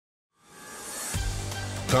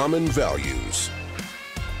Common values.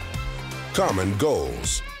 Common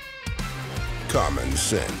goals. Common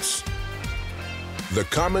sense. The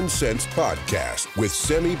Common Sense Podcast with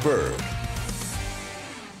Semi Bird.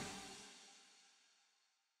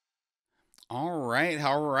 All right.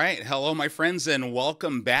 Hello, my friends, and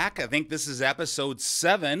welcome back. I think this is episode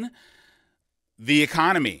 7, the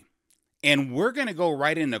economy. And we're going to go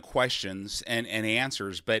right into questions and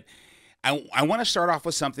answers, but I want to start off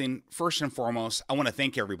with something. First and foremost, I want to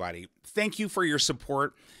thank everybody. Thank you for your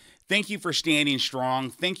support. Thank you for standing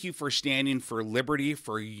strong. Thank you for standing for liberty,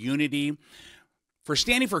 for unity, for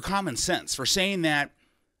standing for common sense, for saying that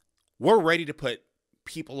we're ready to put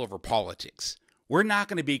people over politics. We're not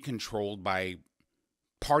going to be controlled by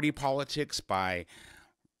party politics, by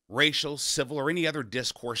racial, civil, or any other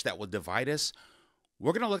discourse that will divide us.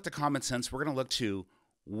 We're going to look to common sense. We're going to look to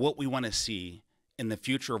what we want to see in the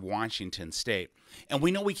future of Washington State. And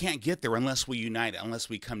we know we can't get there unless we unite, unless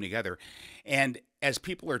we come together. And as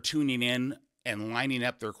people are tuning in and lining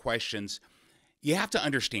up their questions, you have to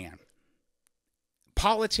understand,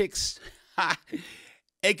 politics,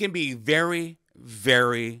 it can be very,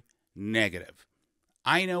 very negative.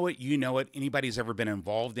 I know it, you know it, anybody who's ever been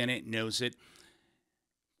involved in it knows it.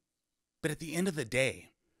 But at the end of the day,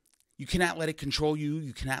 you cannot let it control you.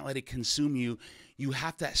 You cannot let it consume you. You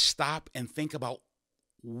have to stop and think about,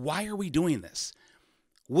 why are we doing this?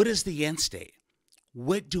 What is the end state?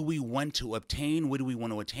 What do we want to obtain? What do we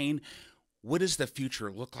want to attain? What does the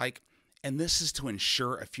future look like? And this is to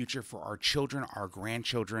ensure a future for our children, our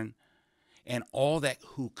grandchildren, and all that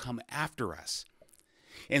who come after us.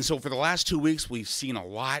 And so for the last 2 weeks, we've seen a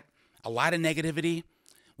lot of negativity.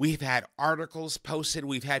 We've had articles posted.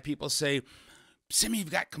 We've had people say, Simi,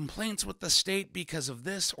 you've got complaints with the state because of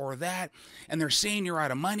this or that, and they're saying you're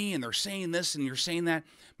out of money, and they're saying this, and you're saying that.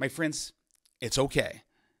 My friends, it's okay.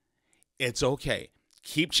 It's okay.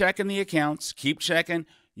 Keep checking the accounts. Keep checking.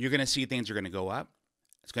 You're going to see things are going to go up.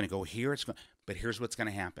 It's going to go here. But here's what's going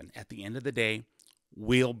to happen. At the end of the day,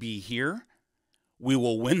 we'll be here. We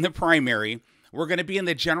will win the primary. We're going to be in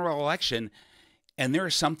the general election, and there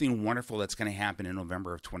is something wonderful that's going to happen in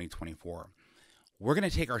November of 2024. We're going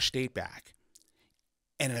to take our state back.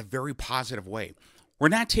 And in a very positive way. We're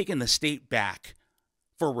not taking the state back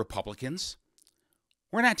for Republicans.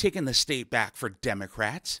 We're not taking the state back for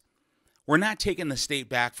Democrats. We're not taking the state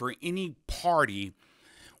back for any party.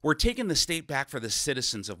 We're taking the state back for the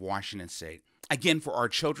citizens of Washington State. Again, for our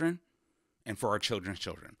children and for our children's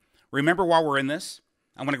children. Remember, while we're in this,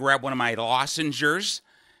 I'm going to grab one of my lozenges,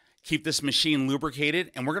 keep this machine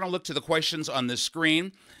lubricated, and we're going to look to the questions on the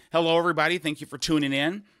screen. Hello, everybody. Thank you for tuning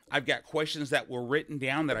in. I've got questions that were written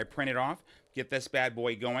down that I printed off. Get this bad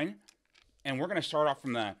boy going. And we're going to start off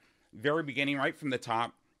from the very beginning, right from the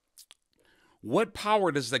top. What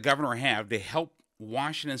power does the governor have to help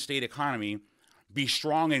Washington State economy be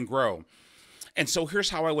strong and grow? And so here's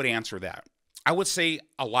how I would answer that. I would say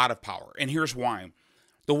a lot of power. And here's why.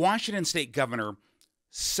 The Washington State governor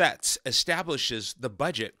establishes the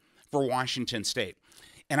budget for Washington State.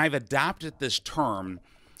 And I've adopted this term,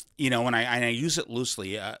 and I use it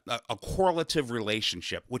loosely, a correlative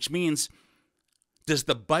relationship, which means, does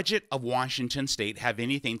the budget of Washington State have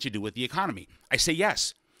anything to do with the economy? I say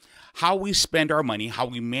yes. How we spend our money, how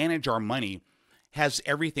we manage our money has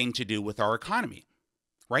everything to do with our economy,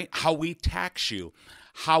 right? How we tax you,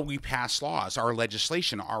 how we pass laws, our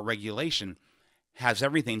legislation, our regulation has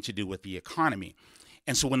everything to do with the economy.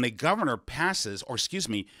 And so when the governor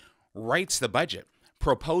writes the budget,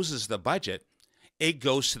 proposes the budget, it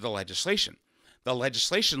goes to the legislation. The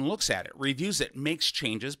legislation looks at it, reviews it, makes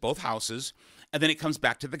changes, both houses, and then it comes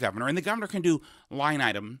back to the governor. And the governor can do line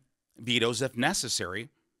item vetoes if necessary.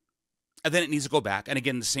 And then it needs to go back. And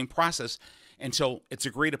again, the same process until it's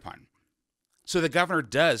agreed upon. So the governor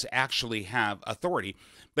does actually have authority.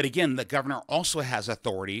 But again, the governor also has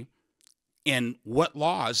authority in what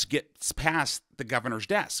laws gets past the governor's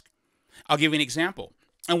desk. I'll give you an example,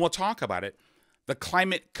 and we'll talk about it. The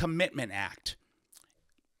Climate Commitment Act.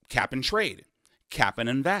 Cap and trade, cap and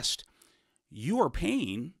invest. You are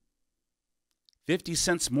paying 50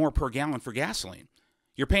 cents more per gallon for gasoline.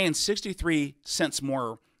 You're paying 63 cents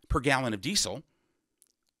more per gallon of diesel.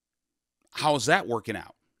 How's that working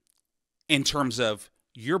out in terms of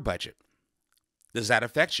your budget? Does that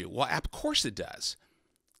affect you? Well, of course it does.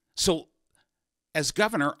 So as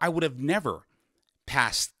governor, I would have never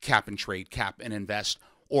passed cap and trade, cap and invest,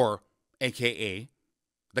 or AKA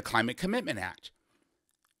the Climate Commitment Act.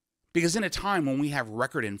 Because in a time when we have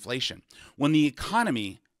record inflation, when the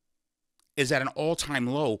economy is at an all-time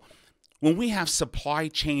low, when we have supply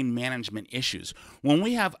chain management issues, when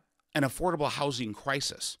we have an affordable housing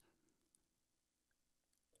crisis,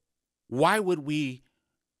 Why would we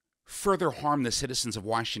further harm the citizens of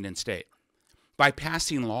Washington State by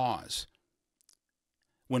passing laws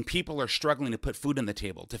when people are struggling to put food on the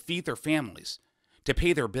table, to feed their families, to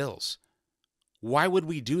pay their bills? Why would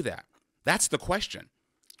we do that? That's the question.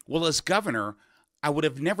 Well, as governor, I would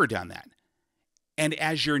have never done that. And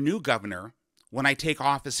as your new governor, when I take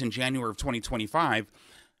office in January of 2025,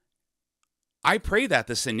 I pray that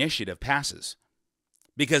this initiative passes.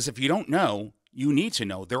 Because if you don't know, you need to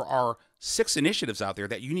know. There are 6 initiatives out there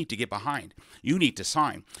that you need to get behind. You need to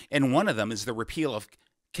sign. And one of them is the repeal of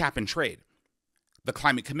cap and trade, the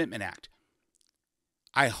Climate Commitment Act.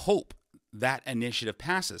 I hope that initiative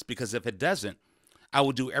passes, because if it doesn't, I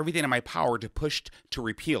will do everything in my power to push to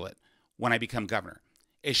repeal it when I become governor.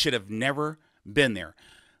 It should have never been there.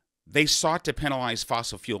 They sought to penalize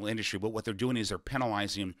fossil fuel industry, but what they're doing is they're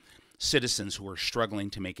penalizing citizens who are struggling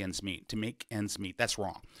to make ends meet. That's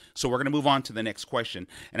wrong. So we're going to move on to the next question,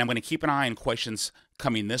 and I'm going to keep an eye on questions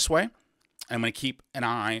coming this way. And I'm going to keep an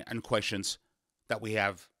eye on questions that we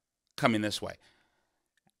have coming this way.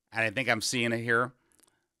 And I think I'm seeing it here.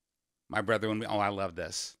 My brother, I love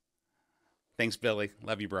this. Thanks, Billy.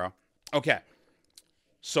 Love you, bro. Okay.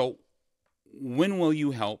 So when will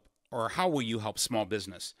you help, or how will you help small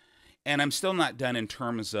business? And I'm still not done in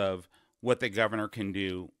terms of what the governor can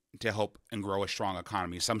do to help and grow a strong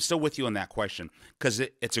economy. So I'm still with you on that question, because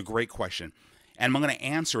it's a great question. And I'm going to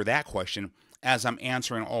answer that question as I'm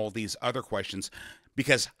answering all these other questions,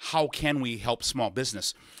 because how can we help small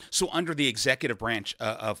business? So under the executive branch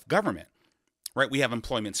of government, right, we have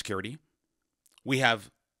employment security, we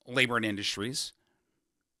have labor and industries,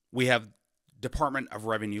 we have Department of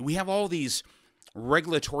Revenue, we have all these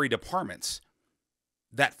regulatory departments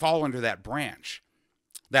that fall under that branch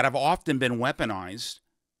that have often been weaponized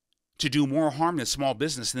to do more harm to small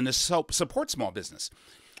business than to support small business.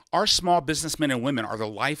 Our small businessmen and women are the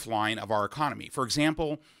lifeline of our economy. For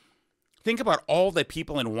example, think about all the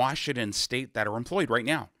people in Washington State that are employed right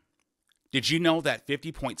now. Did you know that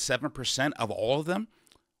 50.7% of all of them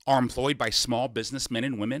are employed by small businessmen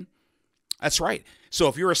and women? That's right. So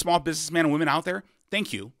if you're a small businessman and women out there,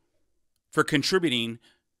 thank you for contributing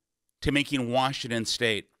to making Washington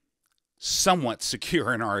State somewhat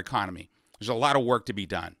secure in our economy. There's a lot of work to be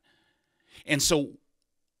done. And so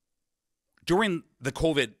during the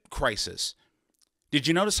COVID crisis, did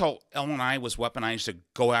you notice how Illinois was weaponized to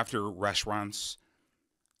go after restaurants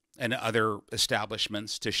and other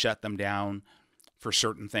establishments to shut them down for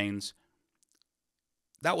certain things?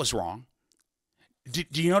 That was wrong. Do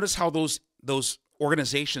you notice how those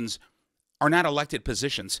organizations are not elected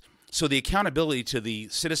positions? So the accountability to the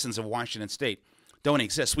citizens of Washington State don't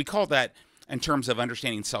exist. We call that, in terms of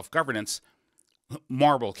understanding self-governance,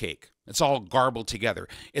 marble cake. It's all garbled together.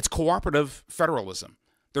 It's cooperative federalism.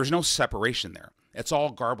 There's no separation there. It's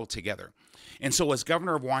all garbled together. And so as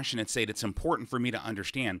governor of Washington State, it's important for me to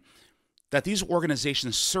understand that these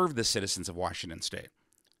organizations serve the citizens of Washington State.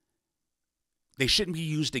 They shouldn't be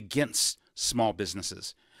used against small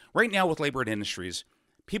businesses. Right now with labor and industries,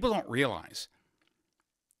 people don't realize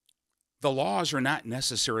the laws are not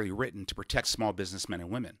necessarily written to protect small businessmen and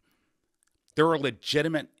women. There are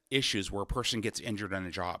legitimate issues where a person gets injured on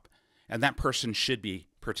a job, and that person should be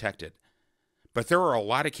protected. But there are a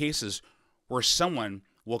lot of cases where someone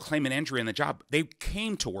will claim an injury in the job. They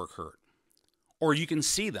came to work hurt. Or you can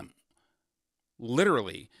see them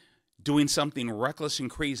literally doing something reckless and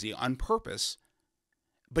crazy on purpose,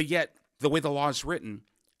 but yet the way the law is written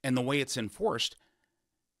and the way it's enforced,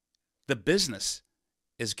 the business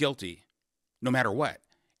is guilty no matter what.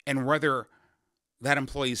 And whether that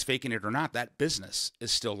employee is faking it or not, that business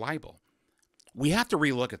is still liable. We have to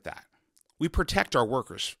relook at that. We protect our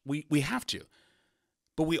workers. We have to.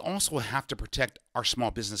 But we also have to protect our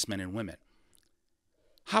small businessmen and women.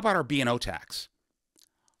 How about our B&O tax?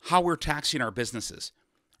 How we're taxing our businesses.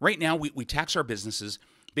 Right now, we tax our businesses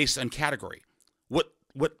based on category.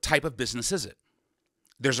 What type of business is it?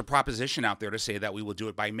 There's a proposition out there to say that we will do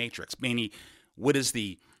it by matrix, meaning what is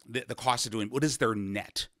the cost of doing, what is their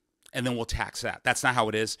net? And then we'll tax that. That's not how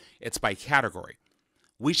it is. It's by category.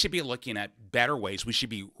 We should be looking at better ways. We should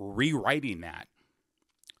be rewriting that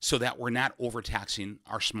so that we're not overtaxing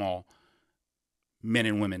our small men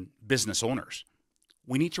and women business owners.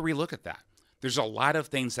 We need to relook at that. There's a lot of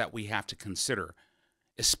things that we have to consider,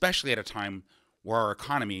 especially at a time where our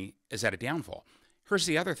economy is at a downfall. Here's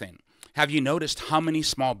the other thing. Have you noticed how many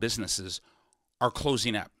small businesses are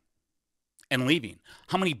closing up and leaving?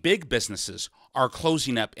 How many big businesses are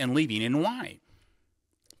closing up and leaving, and why?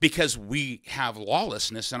 Because we have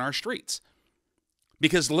lawlessness in our streets.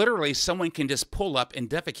 Because literally someone can just pull up and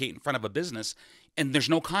defecate in front of a business and there's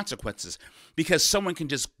no consequences because someone can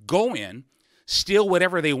just go in, steal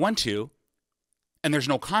whatever they want to, and there's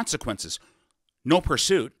no consequences, no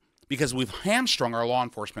pursuit, because we've hamstrung our law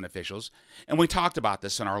enforcement officials. And we talked about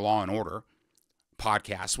this in our Law and Order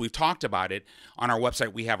podcast. We've talked about it on our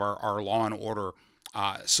website. We have our Law and Order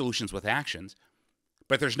solutions with actions,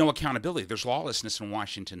 but there's no accountability. There's lawlessness in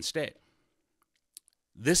Washington state.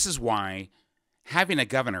 This is why having a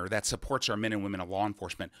governor that supports our men and women of law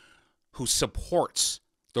enforcement, who supports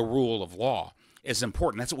the rule of law, is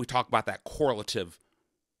important. That's what we talk about, that correlative,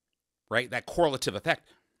 right? That correlative effect.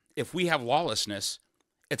 If we have lawlessness,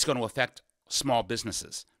 it's going to affect small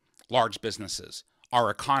businesses, large businesses, our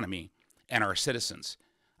economy, and our citizens.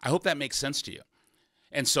 I hope that makes sense to you.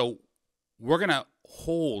 And so we're going to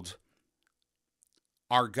hold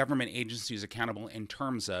our government agencies accountable in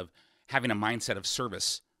terms of having a mindset of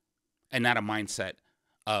service and not a mindset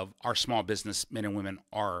of our small business men and women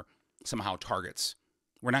are somehow targets.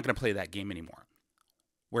 We're not going to play that game anymore.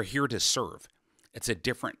 We're here to serve. It's a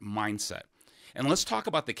different mindset. And let's talk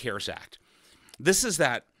about the CARES Act. This is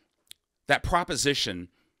that proposition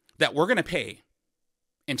that we're going to pay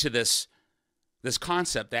into this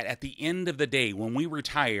concept that at the end of the day, when we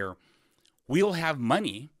retire, we'll have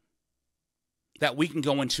money that we can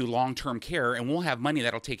go into long-term care, and we'll have money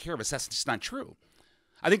that'll take care of us. That's just not true.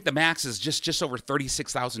 I think the max is just over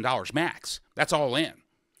 $36,000 max. That's all in.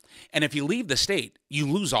 And if you leave the state, you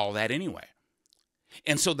lose all that anyway.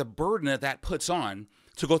 And so the burden that puts on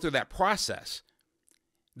to go through that process,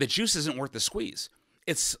 the juice isn't worth the squeeze.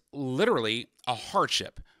 It's literally a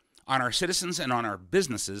hardship on our citizens and on our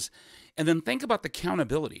businesses. And then think about the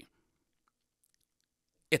accountability.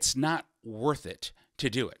 It's not worth it to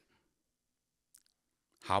do it.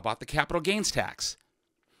 How about the capital gains tax?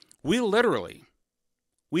 We literally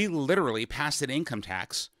passed an income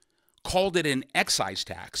tax, called it an excise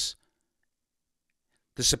tax.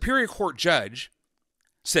 The Superior Court judge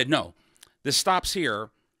said, no, this stops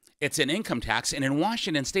here. It's an income tax. And in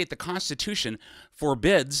Washington state, the Constitution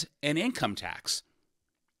forbids an income tax.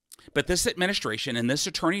 But this administration and this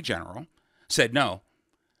attorney general said, no,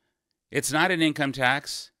 it's not an income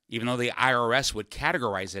tax, even though the IRS would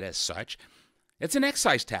categorize it as such. It's an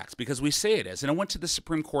excise tax because we say it is. And it went to the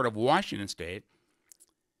Supreme Court of Washington state,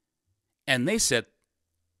 and they said,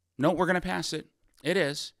 no, we're going to pass it. It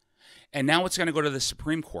is. And now it's going to go to the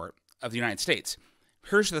Supreme Court of the United States.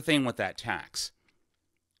 Here's the thing with that tax.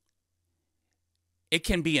 It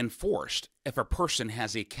can be enforced if a person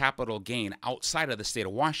has a capital gain outside of the state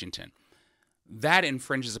of Washington. That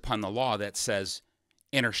infringes upon the law that says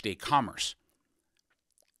interstate commerce.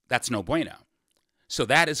 That's no bueno. So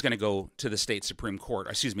that is going to go to the state Supreme Court,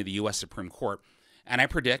 the U.S. Supreme Court. And I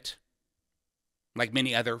predict, like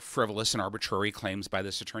many other frivolous and arbitrary claims by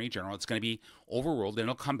this attorney general, it's going to be overruled and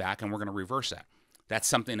it'll come back and we're going to reverse that. That's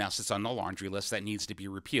something else that's on the laundry list that needs to be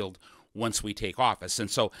repealed once we take office. And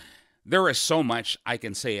so there is so much I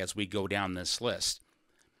can say as we go down this list.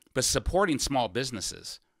 But supporting small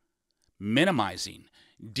businesses, minimizing,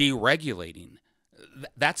 deregulating,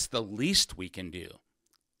 that's the least we can do.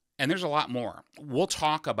 And there's a lot more. We'll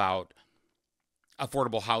talk about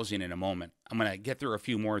affordable housing in a moment. I'm going to get through a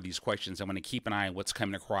few more of these questions. I'm going to keep an eye on what's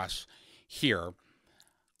coming across here.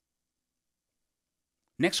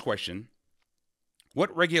 Next question.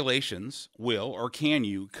 What regulations will or can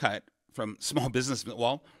you cut from small business?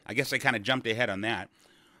 Well, I guess I kind of jumped ahead on that.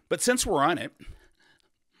 But since we're on it,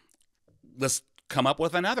 let's come up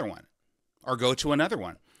with another one or go to another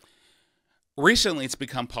one. Recently, it's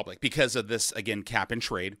become public because of this, again, cap and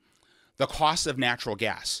trade, the cost of natural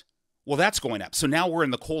gas. Well, that's going up. So now we're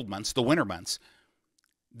in the cold months, the winter months.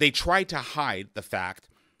 They tried to hide the fact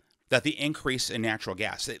that the increase in natural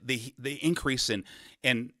gas, the increase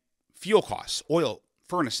in fuel costs, oil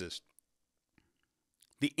furnaces,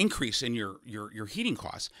 the increase in your heating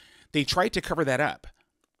costs, they tried to cover that up.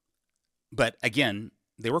 But again,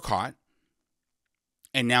 they were caught.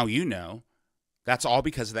 And now you know that's all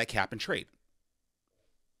because of that cap and trade.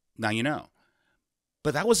 Now you know.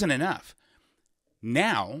 But that wasn't enough.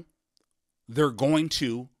 Now they're going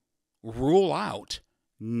to rule out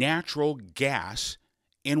natural gas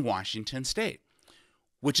in Washington state,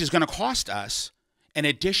 which is going to cost us an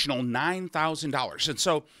additional $9,000. And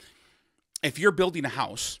so if you're building a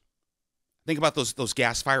house, think about those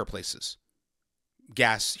gas fireplaces,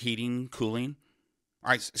 gas heating, cooling,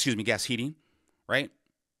 gas heating, right?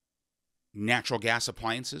 Natural gas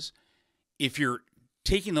appliances. If you're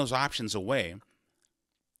taking those options away,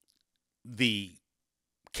 the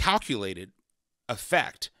calculated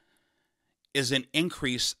effect is an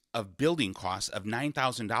increase of building costs of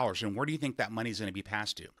 $9,000. And where do you think that money is going to be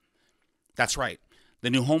passed to? That's right, the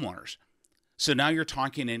new homeowners. So now you're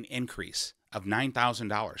talking an increase of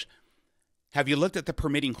 $9,000. Have you looked at the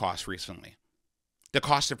permitting costs recently? The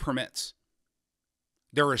cost of permits.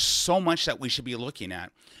 There is so much that we should be looking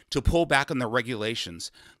at to pull back on the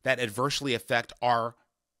regulations that adversely affect our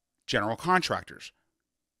general contractors,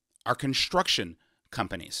 our construction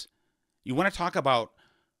companies. You want to talk about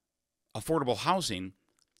affordable housing?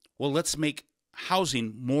 Well, let's make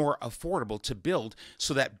housing more affordable to build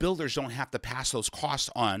so that builders don't have to pass those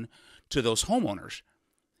costs on to those homeowners.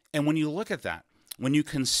 And when you look at that, when you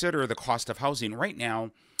consider the cost of housing right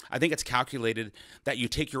now, I think it's calculated that you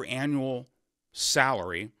take your annual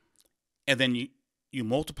salary and then you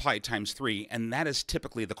multiply it times 3, and that is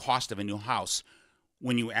typically the cost of a new house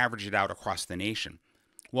when you average it out across the nation.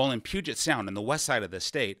 Well, in Puget Sound, in the west side of the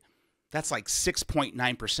state, that's like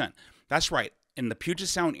 6.9%. That's right. In the Puget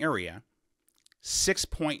Sound area,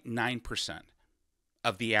 6.9%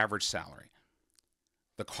 of the average salary.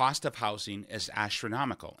 The cost of housing is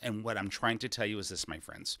astronomical. And what I'm trying to tell you is this, my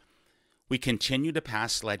friends. We continue to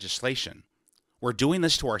pass legislation. We're doing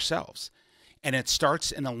this to ourselves. And it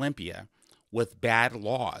starts in Olympia with bad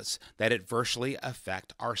laws that adversely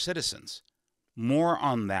affect our citizens. More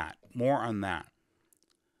on that. More on that.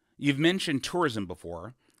 You've mentioned tourism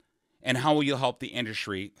before and how will you help the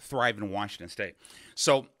industry thrive in Washington State.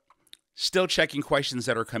 So still checking questions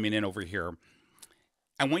that are coming in over here.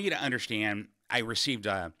 I want you to understand I received,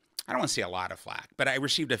 I don't want to say a lot of flack, but I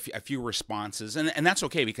received a few responses. And that's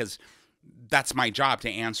okay because that's my job to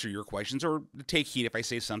answer your questions or take heed if I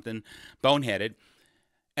say something boneheaded.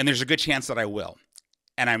 And there's a good chance that I will.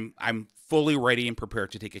 And I'm fully ready and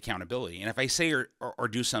prepared to take accountability. And if I say or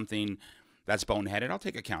do something that's boneheaded, I'll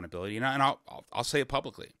take accountability, and I'll say it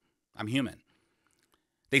publicly. I'm human.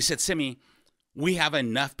 They said, Simi, we have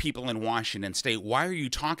enough people in Washington State. Why are you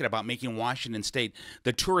talking about making Washington State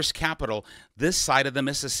the tourist capital this side of the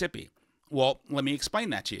Mississippi? Well, let me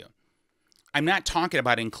explain that to you. I'm not talking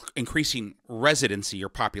about increasing residency or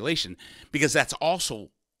population, because that's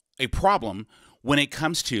also a problem when it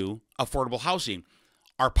comes to affordable housing.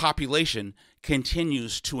 Our population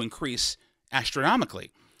continues to increase astronomically.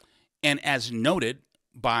 And as noted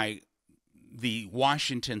by the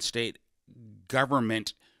Washington State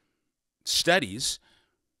government studies,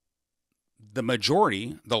 the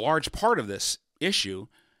majority, the large part of this issue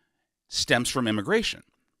stems from immigration.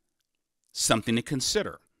 Something to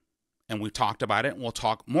consider. And we talked about it, and we'll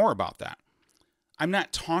talk more about that. I'm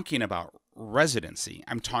not talking about residency.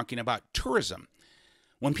 I'm talking about tourism.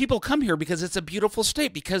 When people come here because it's a beautiful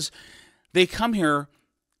state, because they come here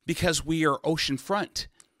because we are oceanfront.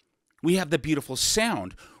 We have the beautiful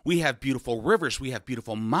sound. We have beautiful rivers. We have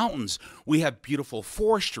beautiful mountains. We have beautiful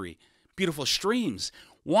forestry, beautiful streams.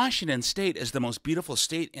 Washington State is the most beautiful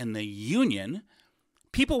state in the Union.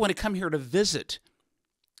 People want to come here to visit.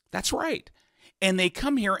 That's right. And they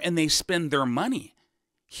come here and they spend their money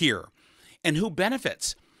here. And who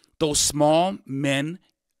benefits? Those small men,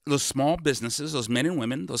 those small businesses, those men and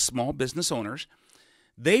women, those small business owners,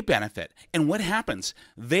 they benefit. And what happens?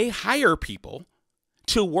 They hire people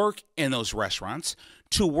to work in those restaurants,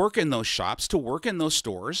 to work in those shops, to work in those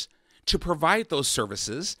stores, to provide those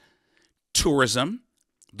services, tourism,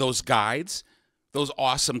 those guides, those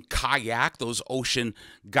awesome kayak, those ocean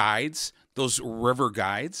guides, those river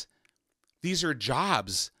guides. These are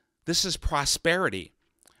jobs. This is prosperity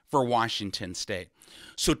for Washington State.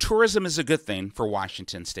 So tourism is a good thing for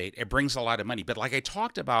Washington State. It brings a lot of money. But like I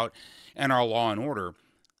talked about in our law and order,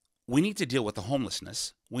 we need to deal with the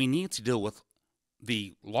homelessness. We need to deal with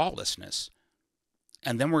the lawlessness.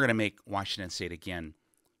 And then we're going to make Washington State again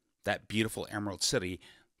that beautiful Emerald City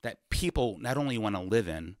that people not only want to live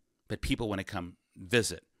in, but people want to come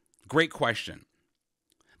visit. Great question.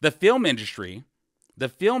 The film industry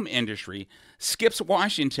skips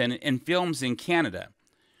Washington and films in Canada.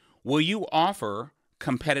 Will you offer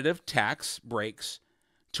competitive tax breaks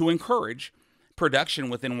to encourage production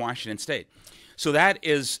within Washington State? So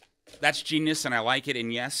that's genius, and I like it.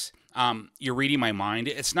 And yes, you're reading my mind.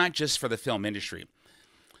 It's not just for the film industry.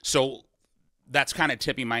 So that's kind of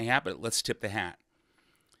tipping my hat, but let's tip the hat.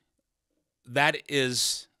 That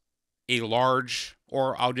is a large,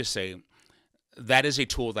 or I'll just say, that is a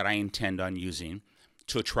tool that I intend on using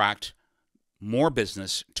to attract more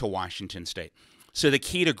business to Washington State. So the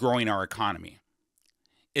key to growing our economy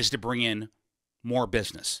is to bring in more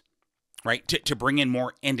business, right? To bring in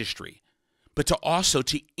more industry, but to also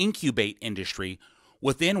to incubate industry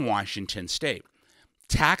within Washington State.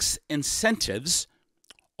 Tax incentives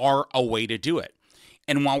are a way to do it.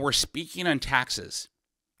 And while we're speaking on taxes,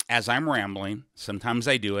 as I'm rambling, sometimes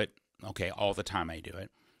I do it, okay, all the time I do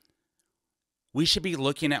it. we should be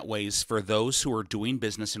looking at ways for those who are doing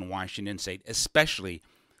business in Washington State, especially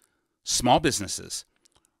small businesses,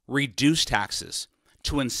 reduce taxes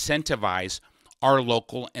to incentivize our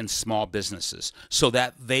local and small businesses so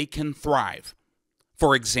that they can thrive.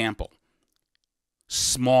 For example,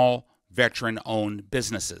 small veteran-owned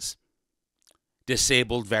businesses,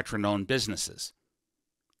 disabled veteran-owned businesses.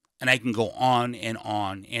 And I can go on and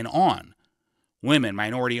on and on. Women,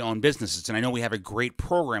 minority-owned businesses. And I know we have a great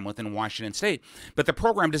program within Washington State, but the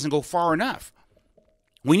program doesn't go far enough.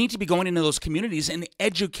 We need to be going into those communities and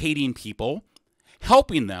educating people,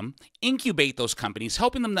 helping them incubate those companies,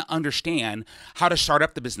 helping them to understand how to start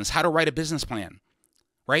up the business, how to write a business plan,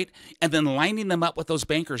 right? And then lining them up with those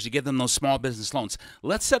bankers to give them those small business loans.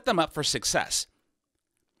 Let's set them up for success.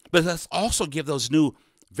 But let's also give those new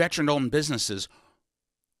veteran-owned businesses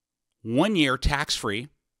 1 year tax-free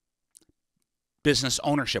business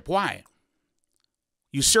ownership. Why?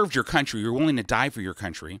 You served your country. You're willing to die for your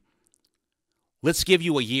country. Let's give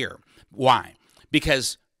you a year. Why?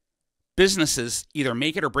 Because businesses either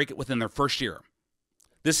make it or break it within their first year.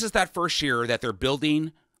 This is that first year that they're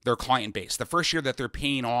building their client base, the first year that they're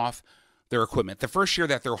paying off their equipment, the first year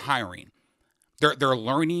that they're hiring. They're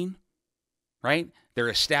learning, right? They're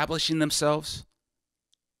establishing themselves.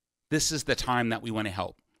 This is the time that we want to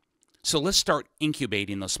help. So let's start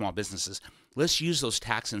incubating those small businesses. Let's use those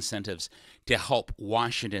tax incentives to help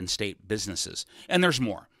Washington State businesses. And there's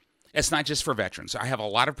more. It's not just for veterans. I have a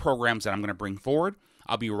lot of programs that I'm going to bring forward.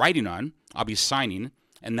 I'll be writing on, I'll be signing,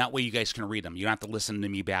 and that way you guys can read them. You don't have to listen to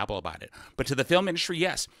me babble about it. But to the film industry,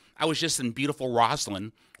 yes. I was just in beautiful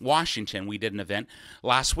Roslyn, Washington. We did an event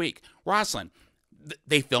last week. Roslyn,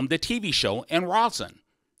 they filmed a TV show in Roslyn,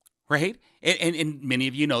 right? And many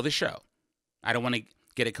of you know the show. I don't want to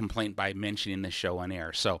get a complaint by mentioning the show on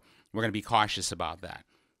air, so we're going to be cautious about that.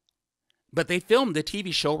 But they filmed the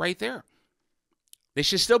TV show right there. They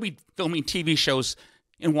should still be filming TV shows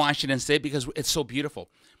in Washington State because it's so beautiful.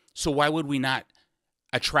 So why would we not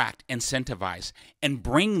attract, incentivize, and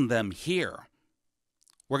bring them here?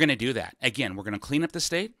 We're going to do that. Again, we're going to clean up the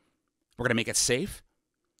state. We're going to make it safe.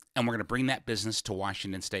 And we're going to bring that business to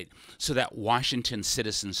Washington State so that Washington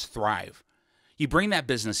citizens thrive. You bring that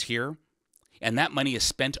business here, and that money is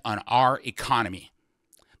spent on our economy,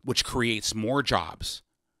 which creates more jobs,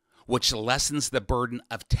 which lessens the burden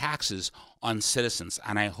of taxes on citizens.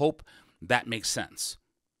 And I hope that makes sense.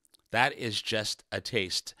 That is just a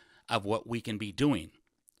taste of what we can be doing.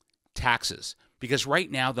 Taxes. Because right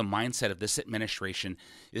now, the mindset of this administration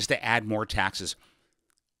is to add more taxes.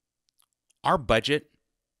 Our budget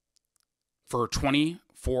for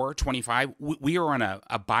 24, 25, we are on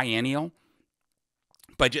a biennial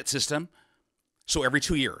budget system. So every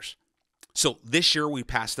 2 years. So this year we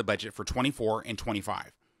passed the budget for 24 and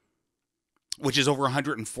 25, which is over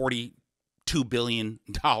 $142 billion,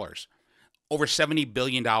 over $70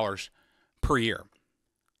 billion per year.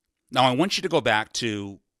 Now, I want you to go back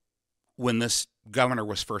to when this governor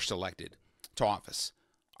was first elected to office.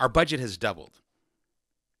 Our budget has doubled.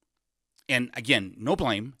 And again, no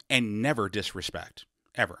blame and never disrespect,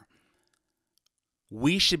 ever.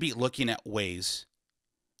 We should be looking at ways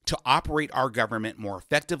to operate our government more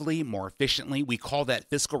effectively, more efficiently. We call that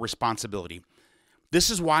fiscal responsibility. This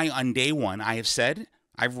is why on day one, I have said,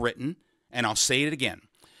 I've written, and I'll say it again.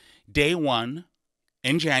 Day one,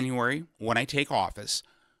 in January, when I take office,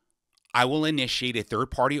 I will initiate a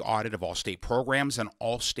third-party audit of all state programs and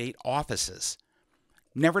all state offices.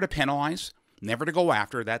 Never to penalize, never to go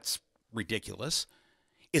after. That's ridiculous.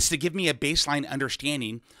 It's to give me a baseline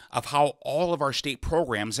understanding of how all of our state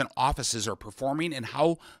programs and offices are performing and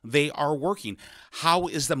how they are working. How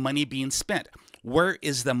is the money being spent? Where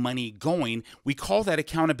is the money going? We call that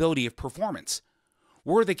accountability of performance.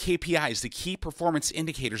 Where are the KPIs, the key performance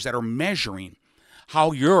indicators that are measuring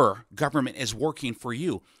how your government is working for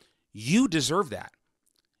you? You deserve that.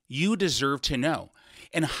 You deserve to know.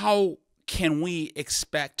 And how can we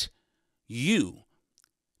expect you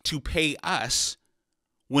to pay us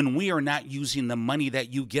when we are not using the money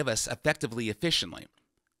that you give us effectively, efficiently?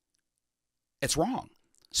 It's wrong.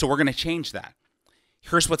 So we're going to change that.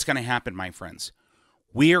 Here's what's going to happen, my friends.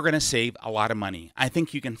 We are going to save a lot of money. I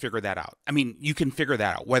think you can figure that out. I mean, you can figure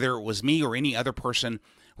that out. Whether it was me or any other person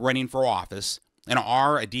running for office, an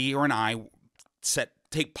R, a D, or an I,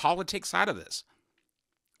 take politics out of this.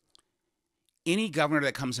 Any governor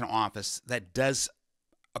that comes in office that does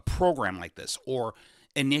a program like this or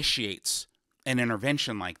initiates an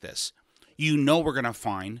intervention like this, you know we're going to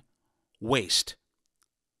find waste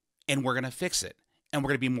and we're going to fix it and we're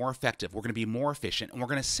going to be more effective. We're going to be more efficient and we're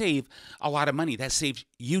going to save a lot of money. That saves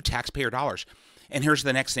you taxpayer dollars. And here's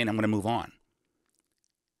the next thing. I'm going to move on.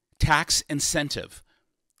 tax incentive.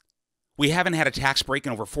 We haven't had a tax break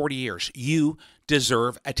in over 40 years. You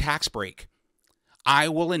deserve a tax break. I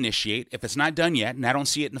will initiate, if it's not done yet, and I don't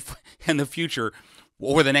see it in the future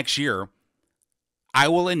over the next year, I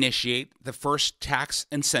will initiate the first tax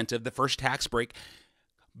incentive, the first tax break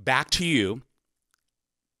back to you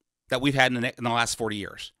that we've had in the last 40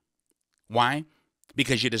 years. Why?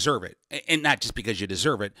 Because you deserve it. And not just because you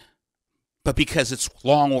deserve it, but because it's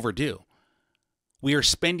long overdue. We are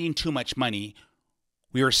spending too much money.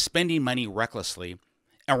 We are spending money recklessly,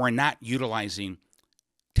 and we're not utilizing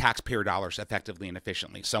taxpayer dollars effectively and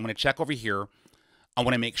efficiently. So I'm going to check over here. I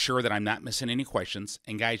want to make sure that I'm not missing any questions.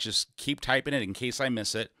 And guys, just keep typing it in case I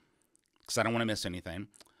miss it, because I don't want to miss anything.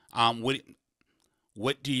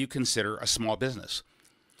 What do you consider a small business?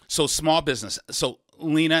 So small business. So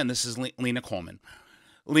Lena, and this is Lena Coleman.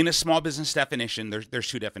 Lena's small business definition, there's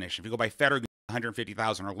two definitions. If you go by federal,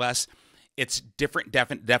 150,000 or less, it's different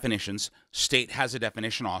definitions. State has a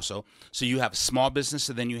definition also. So you have small business,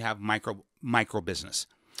 and then you have micro business.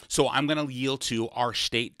 So I'm going to yield to our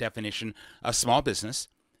state definition of small business,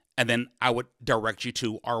 and then I would direct you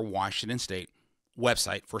to our Washington State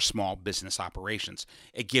website for small business operations.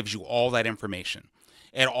 It gives you all that information.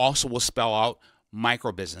 It also will spell out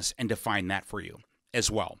micro business and define that for you as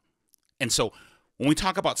well. And so when we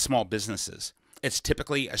talk about small businesses, it's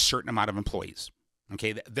typically a certain amount of employees.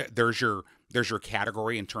 Okay, there's your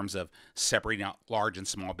category in terms of separating out large and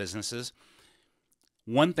small businesses.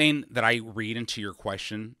 One thing that I read into your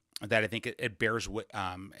question that I think it bears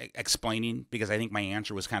explaining, because I think my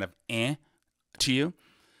answer was kind of to you.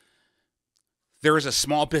 There is a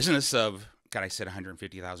small business of, God, I said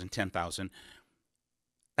 150,000, 10,000.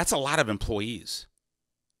 That's a lot of employees.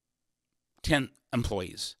 10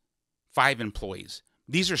 employees, 5 employees.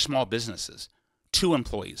 These are small businesses. 2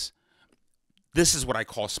 employees. This is what I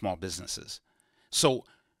call small businesses. So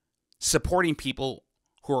supporting people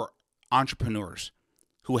who are entrepreneurs,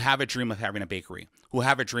 who have a dream of having a bakery, who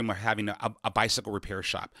have a dream of having a bicycle repair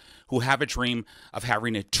shop, who have a dream of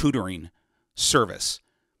having a tutoring service.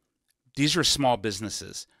 These are small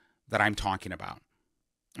businesses that I'm talking about.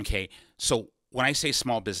 Okay, so when I say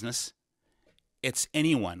small business, it's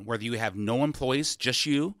anyone, whether you have no employees, just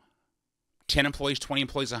you, 10 employees, 20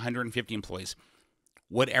 employees, 150 employees,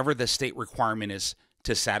 whatever the state requirement is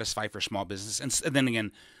to satisfy for small business. And then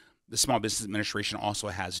again, the Small Business Administration also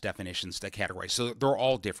has definitions that categorize. So they're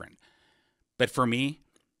all different. But for me,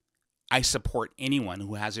 I support anyone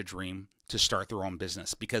who has a dream to start their own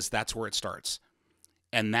business, because that's where it starts.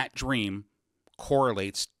 And that dream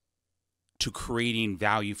correlates to creating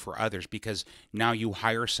value for others, because now you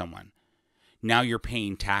hire someone. Now you're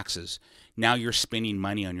paying taxes. Now you're spending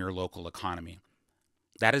money on your local economy.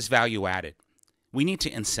 That is value added. We need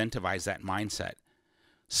to incentivize that mindset.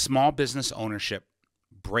 Small business ownership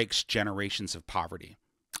breaks generations of poverty.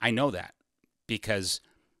 I know that because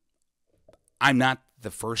I'm not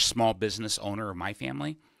the first small business owner of my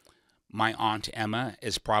family. My Aunt Emma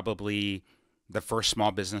is probably the first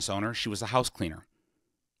small business owner. She was a house cleaner,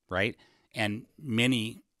 right? And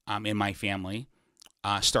many in my family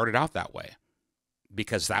started out that way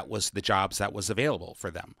because that was the jobs that was available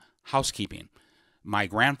for them, housekeeping. My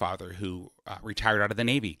grandfather, who retired out of the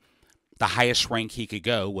Navy, the highest rank he could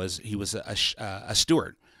go was he was a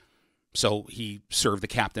steward. So he served the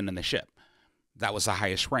captain in the ship. That was the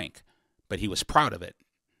highest rank, but he was proud of it.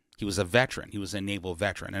 He was a veteran. He was a naval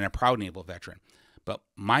veteran and a proud naval veteran. But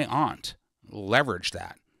my aunt leveraged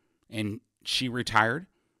that, and she retired,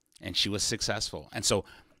 and she was successful. And so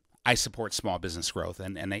I support small business growth.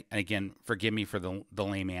 And again, forgive me for the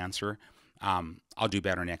lame answer. I'll do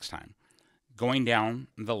better next time. Going down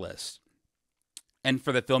the list, and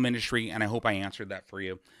for the film industry, and I hope I answered that for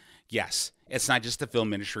you, yes, it's not just the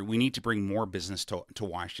film industry. We need to bring more business to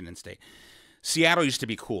Washington State. Seattle used to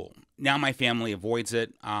be cool. Now my family avoids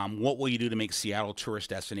it. What will you do to make Seattle a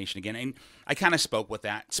tourist destination again? And I kind of spoke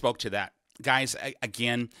to that. Guys,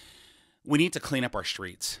 again, we need to clean up our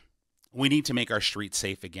streets. We need to make our streets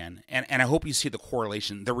safe again. And I hope you see the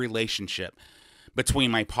correlation, the relationship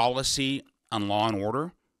between my policy on law and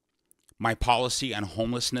order, my policy on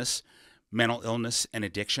homelessness, mental illness, and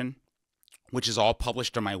addiction, which is all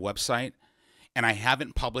published on my website. And I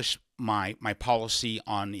haven't published my policy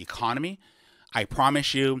on the economy. I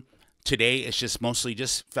promise you, today it's just mostly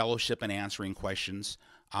just fellowship and answering questions.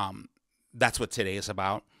 That's what today is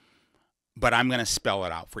about. But I'm going to spell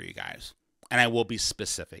it out for you guys. And I will be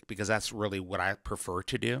specific, because that's really what I prefer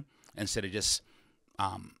to do, instead of just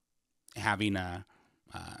having a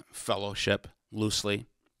fellowship loosely.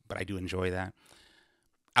 But I do enjoy that.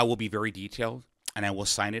 I will be very detailed, and I will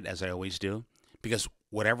sign it as I always do, because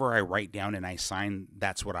whatever I write down and I sign,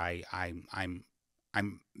 that's what I'm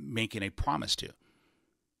making a promise to.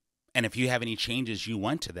 And if you have any changes you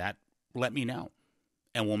want to that, let me know,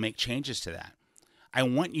 and we'll make changes to that. I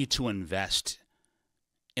want you to invest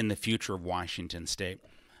in the future of Washington State.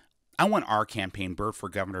 I want our campaign, Bird for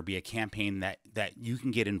Governor, to be a campaign that you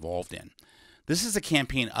can get involved in. This is a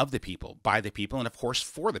campaign of the people, by the people, and of course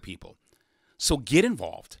for the people. So get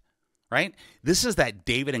involved, right? This is that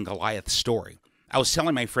David and Goliath story. I was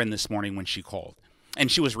telling my friend this morning when she called, and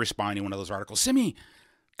she was responding to one of those articles. Simi,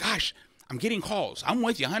 gosh, I'm getting calls. I'm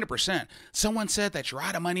with you 100%. Someone said that you're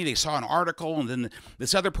out of money. They saw an article, and then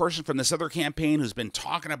this other person from this other campaign who's been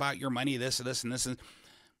talking about your money, this and this and this. And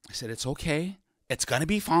I said, it's okay. It's going to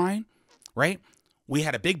be fine, right? We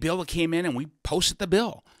had a big bill that came in, and we posted the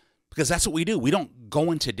bill because that's what we do. We don't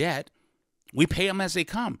go into debt. We pay them as they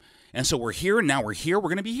come. And so we're here, and now we're here. We're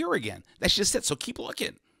going to be here again. That's just it. So keep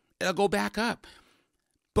looking. It'll go back up.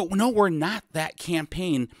 But no, we're not that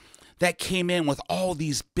campaign that came in with all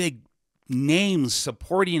these big names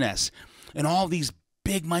supporting us and all these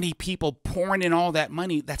big money people pouring in all that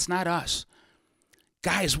money. That's not us.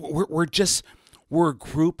 Guys, we're a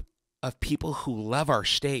group of people who love our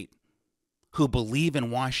state, who believe in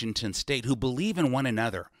Washington State, who believe in one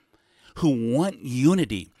another, who want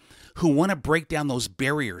unity, who want to break down those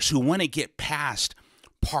barriers, who want to get past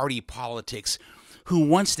party politics, who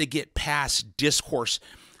wants to get past discourse,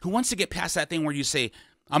 who wants to get past that thing where you say,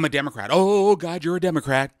 I'm a Democrat. Oh, God, you're a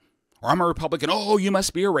Democrat. Or I'm a Republican. Oh, you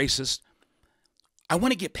must be a racist. I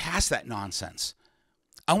want to get past that nonsense.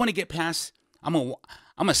 I want to get past, I'm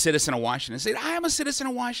a citizen of Washington State. I am a citizen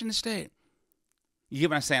of Washington State. You get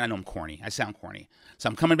what I'm saying? I know I'm corny. I sound corny. So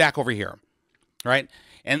I'm coming back over here, right?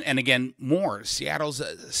 And again, more.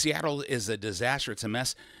 Seattle is a disaster. It's a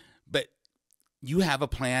mess. But you have a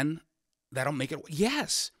plan that'll make it.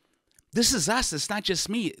 Yes. This is us. It's not just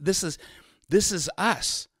me. This is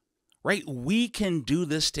us, right? We can do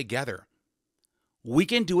this together. We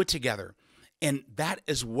can do it together. And that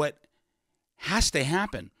is what has to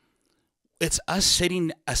happen. It's us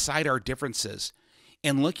setting aside our differences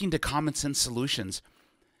and looking to common sense solutions.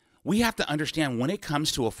 We have to understand when it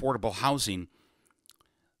comes to affordable housing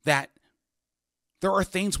that there are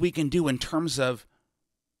things we can do in terms of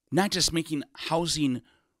not just making housing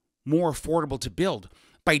more affordable to build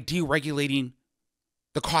by deregulating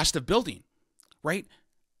the cost of building, right?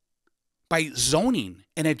 By zoning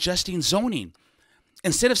and adjusting zoning.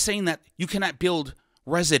 Instead of saying that you cannot build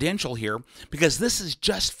residential here because this is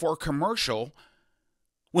just for commercial,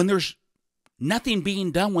 when there's nothing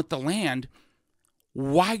being done with the land,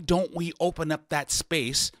 why don't we open up that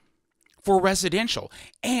space for residential?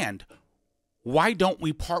 And why don't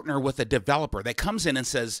we partner with a developer that comes in and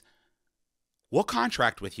says, we'll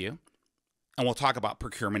contract with you, and we'll talk about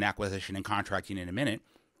procurement, acquisition, and contracting in a minute.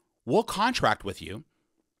 We'll contract with you.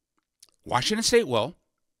 Washington State will,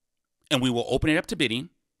 and we will open it up to bidding,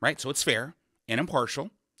 right? So it's fair and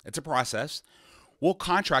impartial. It's a process. We'll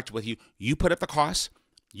contract with you. You put up the costs.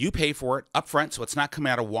 You pay for it up front, so it's not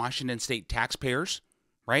coming out of Washington State taxpayers,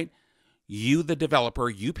 right? You, the developer,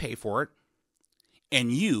 you pay for it,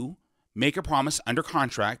 and you make a promise under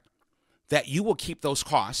contract that you will keep those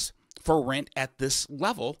costs for rent at this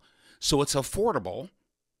level so it's affordable.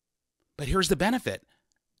 But here's the benefit,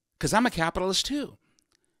 because I'm a capitalist too.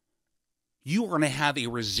 You are going to have a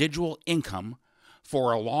residual income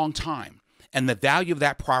for a long time, and the value of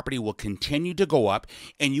that property will continue to go up,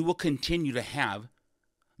 and you will continue to have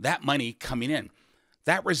that money coming in.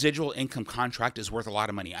 That residual income contract is worth a lot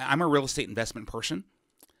of money. I'm a real estate investment person.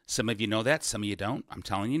 Some of you know that, some of you don't. I'm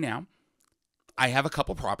telling you now. I have a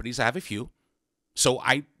couple properties. I have a few. So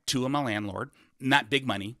I, too, am a landlord. Not big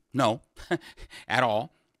money. No, at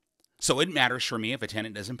all. So it matters for me if a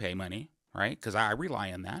tenant doesn't pay money, right? Because I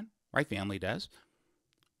rely on that. My family does.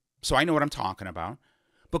 So I know what I'm talking about.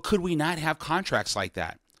 But could we not have contracts like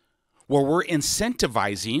that where we're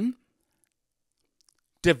incentivizing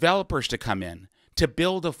developers to come in to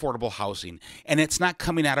build affordable housing, and it's not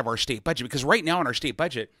coming out of our state budget? Because right now in our state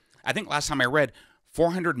budget, I think last time I read,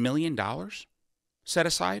 $400 million set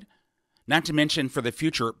aside, not to mention for the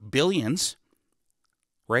future, billions,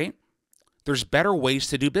 right? There's better ways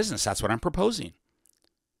to do business. That's what I'm proposing.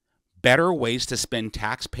 Better ways to spend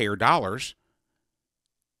taxpayer dollars,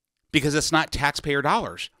 because it's not taxpayer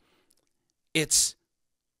dollars. It's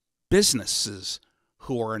businesses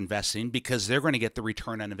who are investing because they're going to get the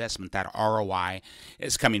return on investment. That ROI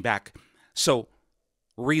is coming back. So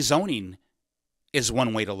rezoning is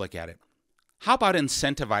one way to look at it. How about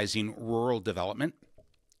incentivizing rural development?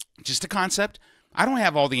 Just a concept. I don't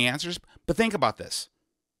have all the answers, but think about this.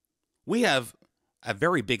 We have a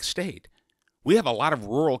very big state. We have a lot of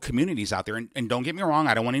rural communities out there. And don't get me wrong,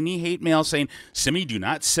 I don't want any hate mail saying, Simi, do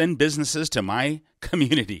not send businesses to my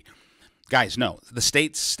community. Guys, no. The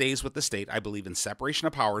state stays with the state. I believe in separation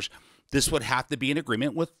of powers. This would have to be an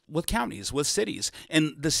agreement with counties, with cities.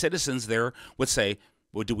 And the citizens there would say,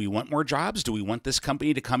 well, do we want more jobs? Do we want this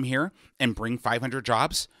company to come here and bring 500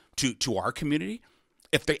 jobs to our community?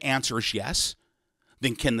 If the answer is yes,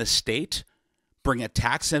 then can the state bring a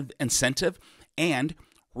tax incentive and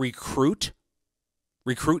recruit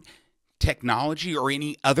technology or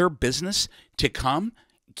any other business to come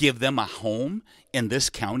give them a home in this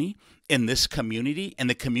county, in this community? And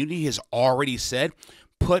the community has already said,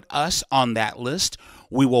 put us on that list.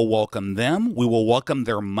 We will welcome them. We will welcome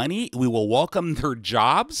their money. We will welcome their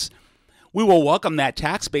jobs. We will welcome that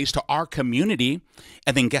tax base to our community.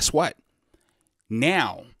 And then guess what?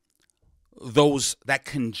 Now, that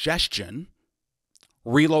congestion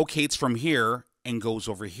relocates from here and goes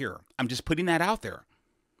over here. I'm just putting that out there.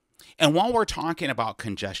 And while we're talking about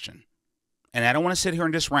congestion, and I don't want to sit here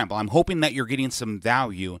and just ramble, I'm hoping that you're getting some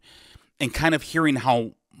value and kind of hearing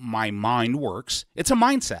how my mind works. It's a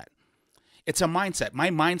mindset. It's a mindset. My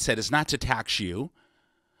mindset is not to tax you.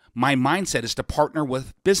 My mindset is to partner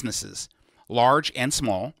with businesses, large and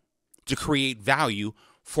small, to create value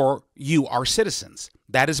for you, our citizens.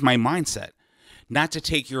 That is my mindset. Not to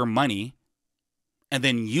take your money and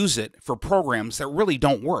then use it for programs that really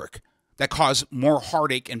don't work, that cause more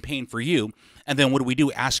heartache and pain for you. And then what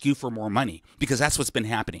do? Ask you for more money, because that's what's been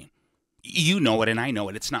happening. You know it and I know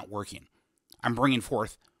it. It's not working. I'm bringing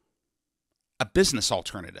forth a business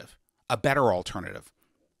alternative, a better alternative.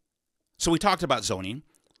 So we talked about zoning.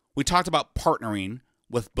 We talked about partnering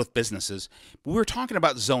with businesses. But we were talking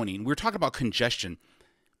about zoning. We were talking about congestion.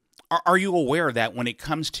 Are you aware that when it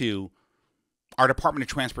comes to our Department of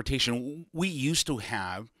Transportation, we used to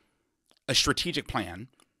have a strategic plan,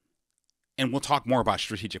 and we'll talk more about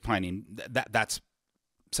strategic planning. That's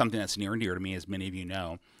something that's near and dear to me, as many of you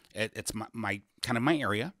know. It's my kind of my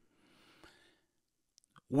area.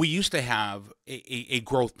 We used to have a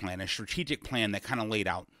growth plan, a strategic plan that kind of laid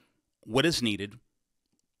out what is needed,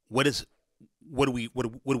 what do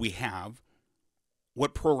we have,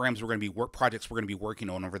 what programs we're going to be projects we're going to be working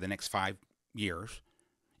on over the next 5 years,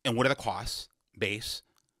 and what are the costs base,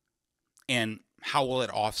 and how will it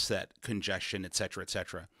offset congestion, et cetera, et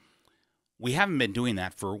cetera. We haven't been doing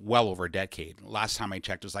that for well over a decade. Last time I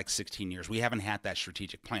checked, it was like 16 years. We haven't had that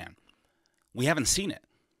strategic plan. We haven't seen it.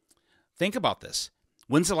 Think about this.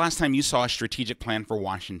 When's the last time you saw a strategic plan for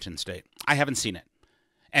Washington State? I haven't seen it.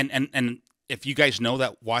 And if you guys know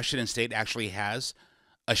that Washington State actually has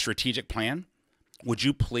a strategic plan, would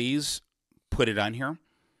you please put it on here?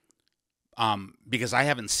 Because I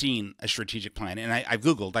haven't seen a strategic plan. And I've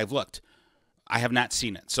Googled, I've looked. I have not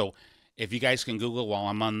seen it. So if you guys can Google while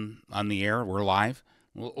I'm on the air, we're live,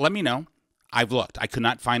 let me know. I've looked. I could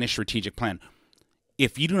not find a strategic plan.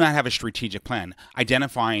 If you do not have a strategic plan,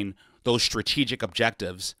 identifying those strategic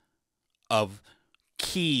objectives of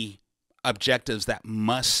key objectives that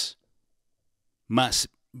must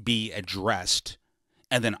be addressed,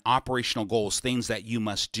 and then operational goals, things that you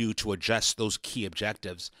must do to adjust those key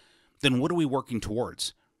objectives, then what are we working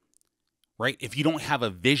towards, right? If you don't have a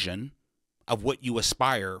vision of what you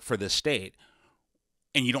aspire for this state,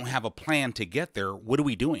 and you don't have a plan to get there, what are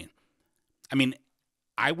we doing? I mean,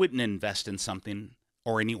 I wouldn't invest in something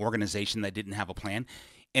or any organization that didn't have a plan.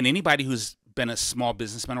 And anybody who's been a small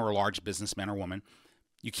businessman or a large businessman or woman,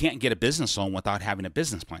 you can't get a business loan without having a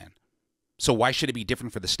business plan. So why should it be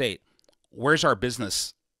different for the state? Where's our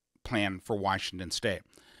business plan for Washington State?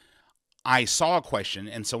 I saw a question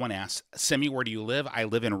and someone asked, Simi, where do you live? I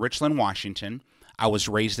live in Richland, Washington. I was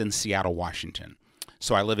raised in Seattle, Washington.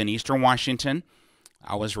 So I live in Eastern Washington.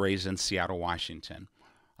 I was raised in Seattle, Washington.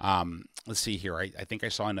 Let's see here. I think I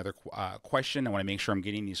saw another question. I want to make sure I'm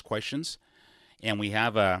getting these questions. And we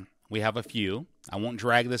have a few. I won't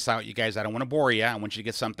drag this out, you guys. I don't want to bore you. I want you to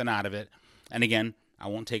get something out of it. And again, I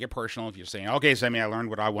won't take it personal if you're saying, okay, Sammy, I learned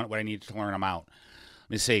what I needed to learn. I'm out. Let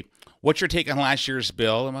me see. What's your take on last year's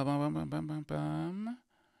bill?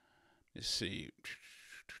 Let's see.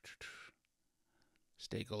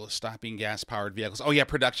 State goal is stopping gas-powered vehicles. Oh, yeah,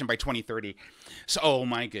 production by 2030. So, oh,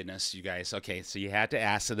 my goodness, you guys. Okay, so you had to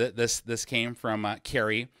ask. So this came from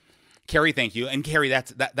Carrie. Carrie, thank you. And Carrie,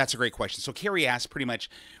 that's a great question. So Carrie asked pretty much,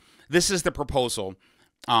 this is the proposal,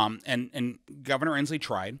 and Governor Inslee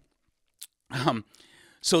tried.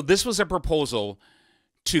 So this was a proposal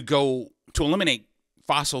to eliminate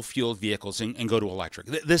fossil fuel vehicles and go to electric.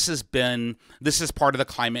 This is part of the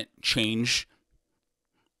climate change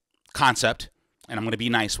concept, and I'm going to be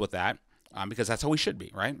nice with that because that's how we should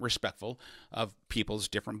be, right? Respectful of people's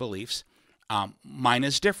different beliefs. Mine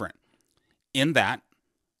is different in that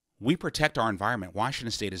we protect our environment.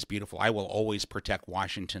 Washington State is beautiful. I will always protect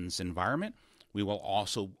Washington's environment. We will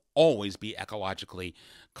also always be ecologically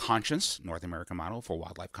conscious, North American model for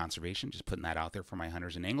wildlife conservation, just putting that out there for my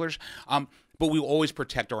hunters and anglers. But we will always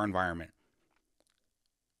protect our environment.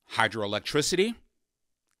 Hydroelectricity,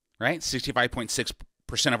 right?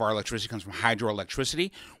 65.6% of our electricity comes from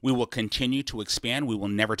hydroelectricity. We will continue to expand. We will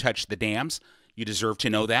never touch the dams. You deserve to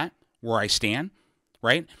know that, where I stand,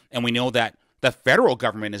 right? And we know that the federal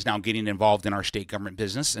government is now getting involved in our state government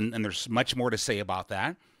business, and there's much more to say about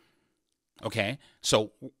that. Okay,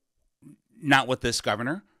 so not with this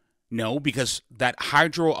governor. No, because that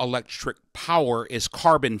hydroelectric power is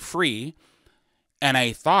carbon free. And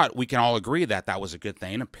I thought we can all agree that that was a good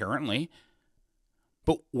thing, apparently.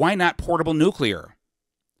 But why not portable nuclear?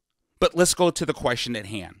 But let's go to the question at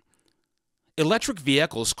hand. Electric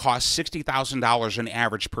vehicles cost $60,000 on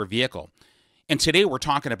average per vehicle. And today we're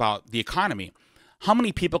talking about the economy. How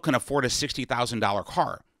many people can afford a $60,000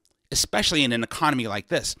 car, especially in an economy like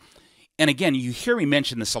this? And again, you hear me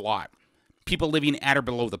mention this a lot. People living at or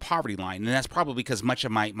below the poverty line. And that's probably because much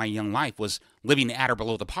of my young life was living at or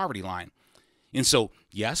below the poverty line. And so,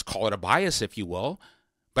 yes, call it a bias, if you will.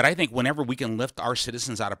 But I think whenever we can lift our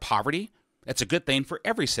citizens out of poverty, it's a good thing for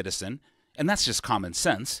every citizen. And that's just common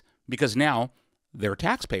sense, because now they're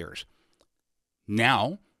taxpayers.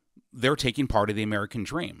 Now they're taking part of the American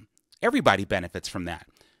dream. Everybody benefits from that.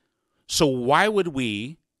 So why would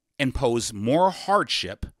we impose more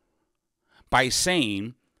hardship by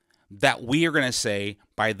saying that we are going to say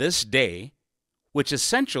by this day, which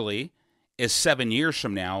essentially is 7 years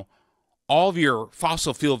from now, all of your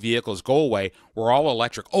fossil fuel vehicles go away, we're all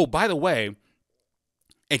electric. Oh, by the way,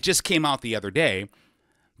 it just came out the other day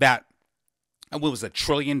that what was a $1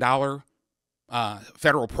 trillion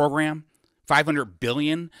federal program, $500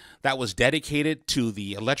 billion that was dedicated to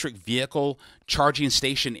the electric vehicle charging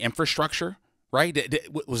station infrastructure, right?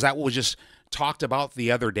 Was that what was just talked about the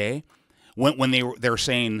other day when they're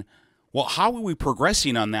saying, well, how are we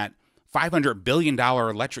progressing on that $500 billion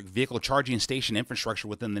electric vehicle charging station infrastructure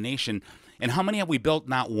within the nation? And how many have we built?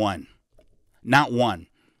 Not one. Not one.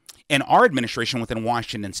 And our administration within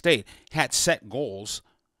Washington State had set goals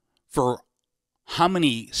for how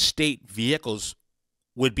many state vehicles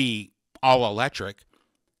would be all electric.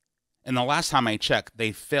 And the last time I checked,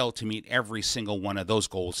 they failed to meet every single one of those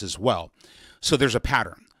goals as well. So there's a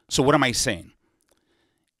pattern. So what am I saying?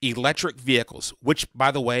 Electric vehicles, which,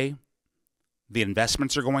 by the way, the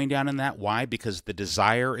investments are going down in that. Why? Because the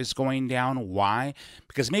desire is going down. Why?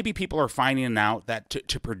 Because maybe people are finding out that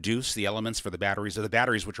to produce the elements for the batteries, or the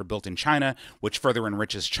batteries which are built in China, which further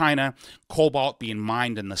enriches China, cobalt being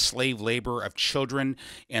mined in the slave labor of children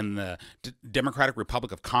in the Democratic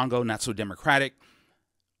Republic of Congo, not so democratic.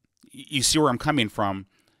 You see where I'm coming from.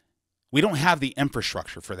 We don't have the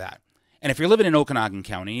infrastructure for that. And if you're living in Okanagan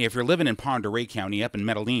County, if you're living in Pend Oreille County up in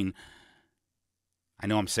Medellin, I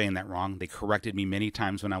know I'm saying that wrong. They corrected me many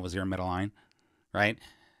times when I was there in Medellin, right?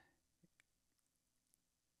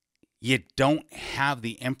 You don't have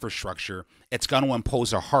the infrastructure. It's going to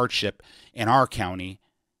impose a hardship in our county.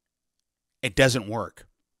 It doesn't work.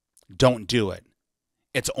 Don't do it.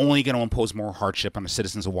 It's only going to impose more hardship on the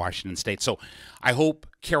citizens of Washington State. So I hope,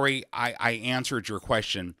 Carrie, I answered your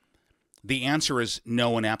question. The answer is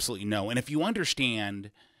no and absolutely no. And if you understand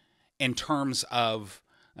in terms of,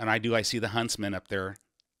 and I see the huntsman up there.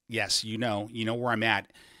 Yes, you know where I'm at,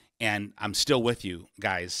 and I'm still with you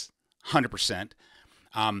guys, 100%.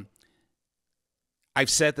 I've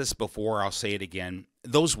said this before, I'll say it again.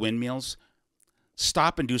 Those windmills,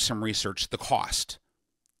 stop and do some research. The cost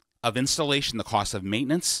of installation, the cost of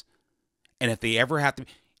maintenance, and if they ever have to,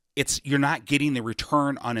 you're not getting the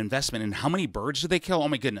return on investment. And how many birds do they kill? Oh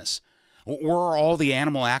my goodness. Where are all the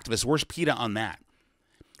animal activists? Where's PETA on that?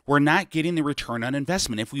 We're not getting the return on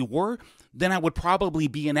investment. If we were, then I would probably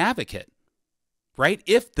be an advocate, right?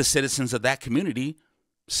 If the citizens of that community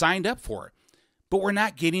signed up for it. But we're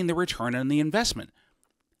not getting the return on the investment.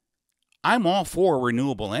 I'm all for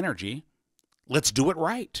renewable energy. Let's do it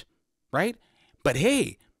right? But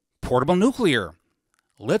hey, portable nuclear.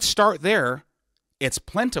 Let's start there. It's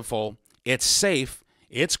plentiful, it's safe,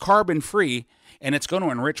 it's carbon free, and it's going to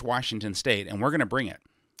enrich Washington State, and we're going to bring it.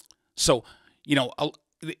 So,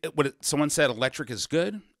 what someone said, electric is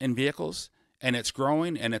good in vehicles, and it's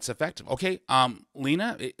growing and it's effective. Okay,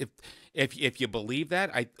 Lena, if you believe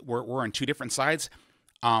that, we're on two different sides.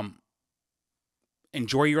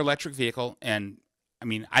 Enjoy your electric vehicle, and I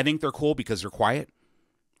mean, I think they're cool because they're quiet,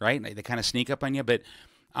 right? They kind of sneak up on you, but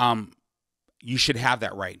you should have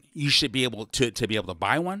that right. You should be able to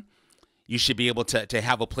buy one. you should be able to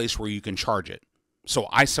have a place where you can charge it. So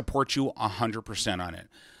I support you 100% on it.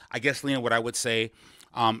 I guess, Lena, what I would say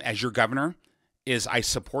as your governor is I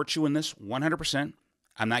support you in this 100%.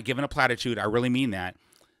 I'm not giving a platitude. I really mean that.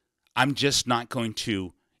 I'm just not going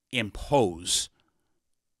to impose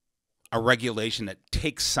a regulation that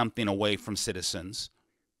takes something away from citizens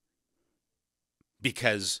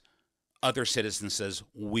because other citizens says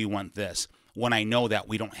we want this, when I know that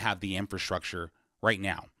we don't have the infrastructure right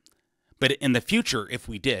now. But in the future, if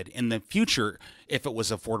we did, in the future, if it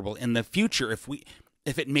was affordable, in the future,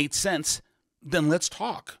 if it made sense, then let's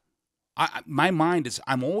talk. My mind is,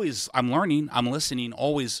 I'm learning, I'm listening,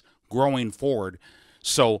 always growing forward.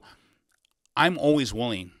 So I'm always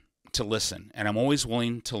willing to listen, and I'm always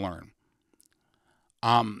willing to learn.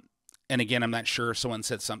 And again, I'm not sure if someone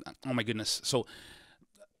said something. Oh my goodness. So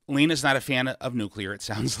Lena's not a fan of nuclear, it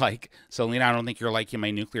sounds like. So Lena, I don't think you're liking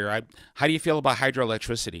my nuclear. How do you feel about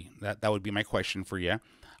hydroelectricity? That would be my question for you.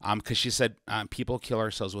 Because she said people kill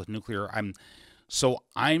ourselves with nuclear.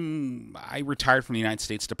 I retired from the United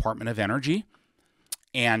States Department of Energy,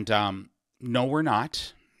 and no, we're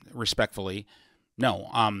not. Respectfully,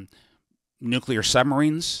 no. Nuclear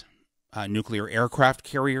submarines, nuclear aircraft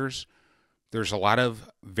carriers. There's a lot of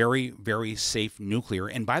very, very safe nuclear,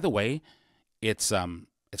 and by the way, it's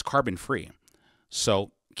carbon free.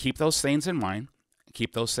 So keep those things in mind.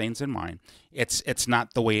 Keep those things in mind. It's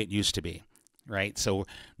not the way it used to be, right? So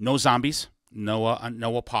no zombies, no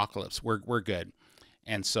apocalypse. We're good.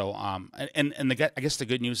 And so I guess the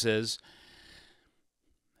good news is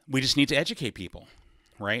we just need to educate people,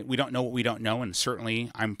 right? We don't know what we don't know, and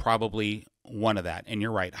certainly I'm probably one of that. And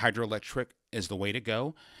you're right, hydroelectric is the way to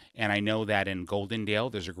go. And I know that in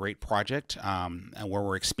Goldendale, there's a great project where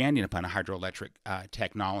we're expanding upon a hydroelectric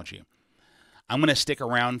technology. I'm going to stick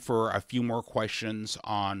around for a few more questions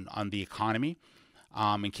on the economy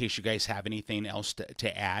in case you guys have anything else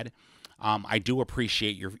to add. I do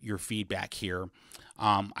appreciate your feedback here.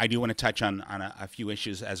 I do want to touch on a few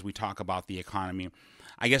issues as we talk about the economy.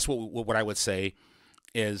 I guess what I would say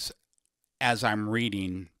is, as I'm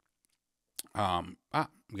reading, we got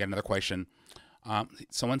another question.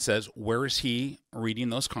 Someone says, where is he reading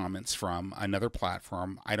those comments from? Another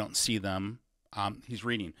platform. I don't see them. He's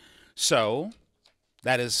reading. So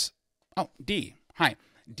that is, D. Hi.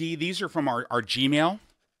 D, these are from our Gmail.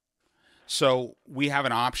 So we have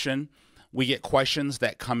an option. We get questions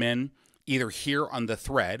that come in either here on the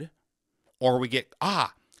thread, or we get,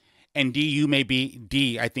 and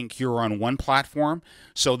D, I think you're on one platform.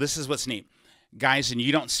 So this is what's neat. Guys, and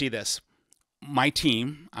you don't see this. My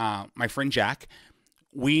team, my friend Jack,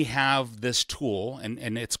 we have this tool,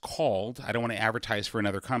 and it's called, I don't want to advertise for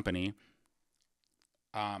another company,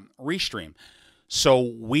 Restream.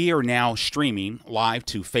 So we are now streaming live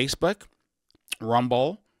to Facebook,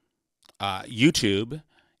 Rumble, YouTube,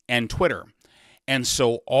 and Twitter. And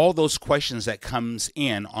so all those questions that comes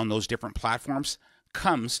in on those different platforms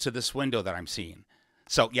comes to this window that I'm seeing.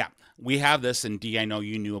 So yeah, we have this, and D, I know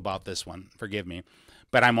you knew about this one. Forgive me.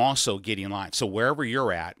 But I'm also getting live. So wherever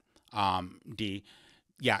you're at, D,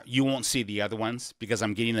 yeah, you won't see the other ones because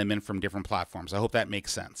I'm getting them in from different platforms. I hope that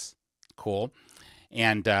makes sense. Cool.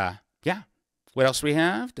 And yeah, what else we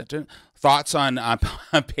have? Thoughts on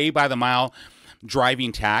pay by the mile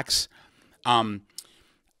driving tax.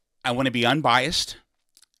 I want to be unbiased.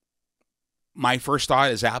 My first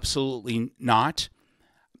thought is absolutely not.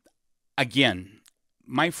 Again,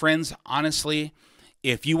 my friends, honestly,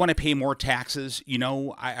 if you want to pay more taxes,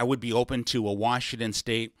 I would be open to a Washington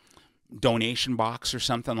State donation box or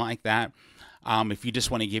something like that. If you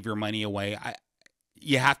just want to give your money away,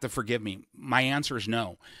 you have to forgive me. My answer is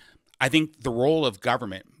no. I think the role of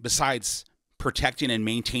government, besides protecting and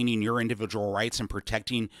maintaining your individual rights and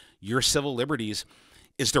protecting your civil liberties,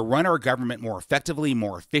 is to run our government more effectively,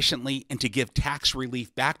 more efficiently, and to give tax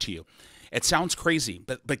relief back to you. It sounds crazy,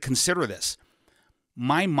 but consider this.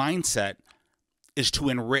 My mindset is to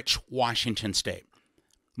enrich Washington State.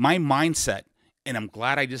 My mindset, and I'm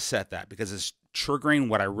glad I just said that because it's triggering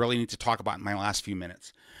what I really need to talk about in my last few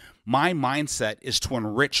minutes. My mindset is to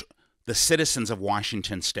enrich the citizens of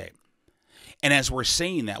Washington State. And as we're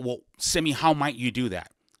saying that, well, Simi, how might you do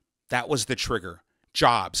that? That was the trigger.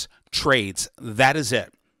 Jobs, trades, that is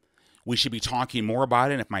it. We should be talking more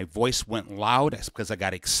about it. And if my voice went loud, it's because I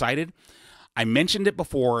got excited. I mentioned it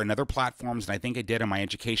before in other platforms, and I think I did on my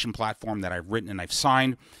education platform that I've written and I've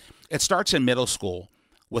signed. It starts in middle school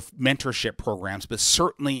with mentorship programs, but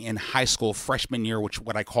certainly in high school, freshman year, which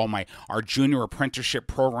what I call our junior apprenticeship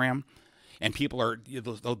program. And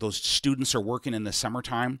those students are working in the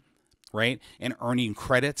summertime, right, and earning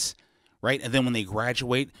credits, right? And then when they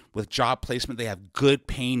graduate with job placement, they have good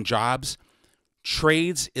paying jobs.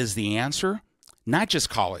 Trades is the answer, not just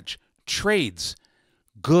college, trades,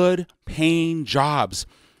 good paying jobs,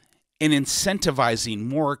 and incentivizing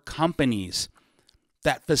more companies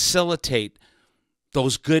that facilitate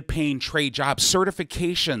those good paying trade jobs,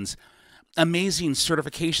 certifications, amazing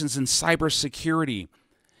certifications in cybersecurity,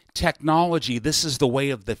 technology. This is the way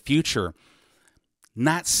of the future,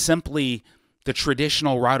 not simply the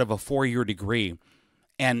traditional route of a 4-year degree.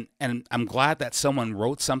 And I'm glad that someone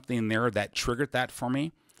wrote something there that triggered that for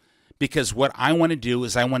me, because what I want to do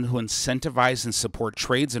is I want to incentivize and support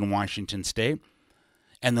trades in Washington State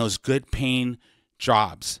and those good paying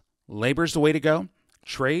jobs. Labor's the way to go.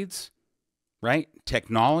 Trades, right?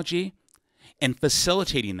 Technology, and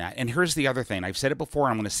facilitating that. And here's the other thing. I've said it before,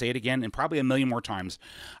 and I'm going to say it again, and probably a million more times.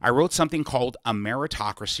 I wrote something called A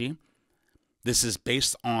Meritocracy. This is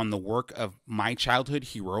based on the work of my childhood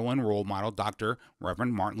hero and role model, Dr.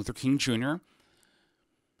 Reverend Martin Luther King Jr.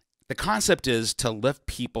 The concept is to lift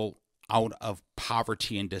people out of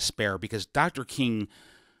poverty and despair, because Dr. King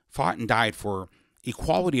fought and died for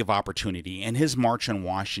equality of opportunity, and his march in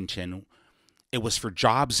Washington, it was for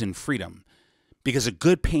jobs and freedom, because a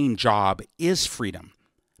good paying job is freedom.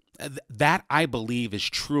 That, I believe, is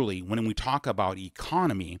truly, when we talk about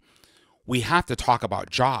economy, we have to talk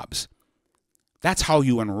about jobs. That's how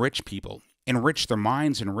you enrich people, enrich their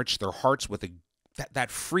minds, enrich their hearts with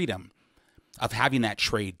that freedom of having that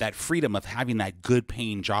trade, that freedom of having that good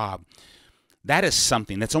paying job. That is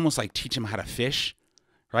something that's almost like teach them how to fish,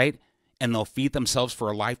 right? And they'll feed themselves for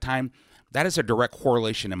a lifetime. That is a direct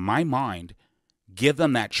correlation in my mind. Give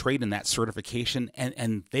them that trade and that certification,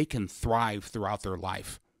 and they can thrive throughout their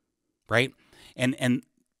life, right? And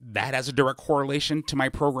that has a direct correlation to my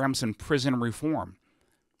programs in prison reform.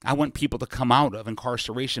 I want people to come out of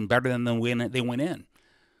incarceration better than when they went in.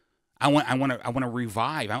 I want to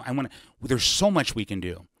revive. There's so much we can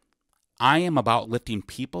do. I am about lifting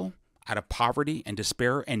people out of poverty and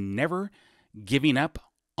despair and never giving up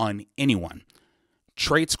on anyone.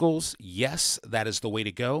 Trade schools, yes, that is the way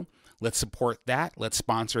to go. Let's support that. Let's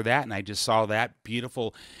sponsor that. And I just saw that.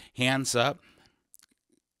 Beautiful hands up.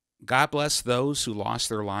 God bless those who lost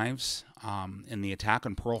their lives in the attack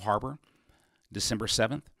on Pearl Harbor, December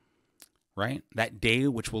 7th, right? That day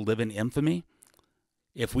which will live in infamy.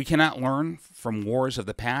 If we cannot learn from wars of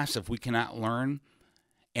the past, if we cannot learn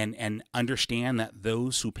and understand that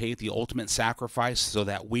those who paid the ultimate sacrifice so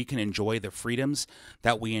that we can enjoy the freedoms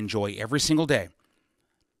that we enjoy every single day,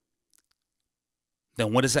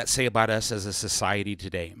 then what does that say about us as a society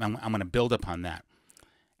today? I'm going to build upon that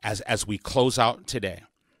as we close out today.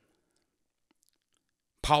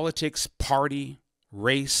 Politics, party,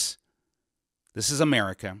 race, this is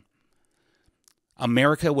America.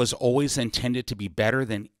 America was always intended to be better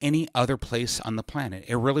than any other place on the planet.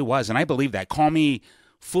 It really was, and I believe that. Call me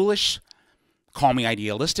foolish, call me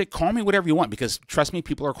idealistic, call me whatever you want, because trust me,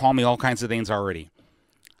 people are calling me all kinds of things already.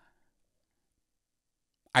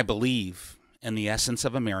 I believe in the essence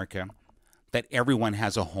of America, that everyone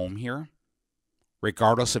has a home here.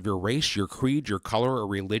 Regardless of your race, your creed, your color, or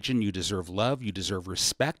religion, you deserve love, you deserve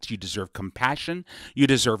respect, you deserve compassion, you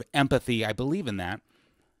deserve empathy. I believe in that.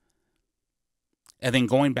 And then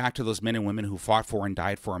going back to those men and women who fought for and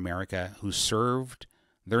died for America, who served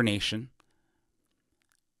their nation,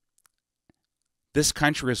 this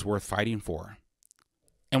country is worth fighting for.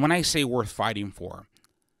 And when I say worth fighting for,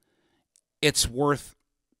 it's worth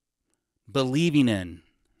believing in.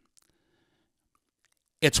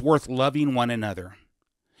 It's worth loving one another.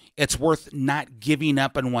 It's worth not giving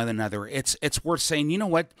up on one another. It's worth saying, you know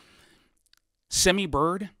what, Semi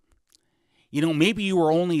Bird, maybe you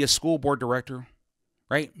were only a school board director,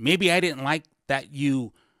 right? Maybe I didn't like that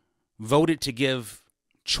you voted to give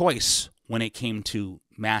choice when it came to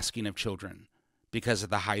masking of children because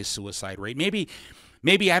of the high suicide rate.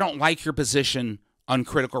 Maybe I don't like your position on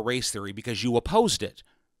critical race theory because you opposed it,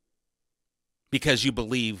 because you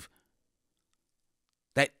believe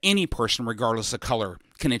that any person, regardless of color,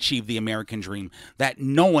 can achieve the American dream, that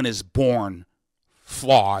no one is born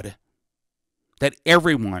flawed, that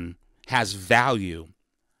everyone has value.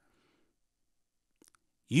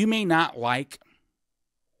 You may not like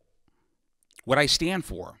what I stand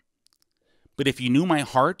for, but if you knew my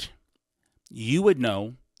heart, you would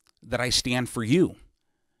know that I stand for you.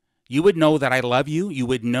 You would know that I love you. You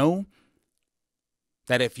would know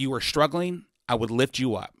that if you were struggling, I would lift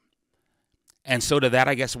you up. And so to that,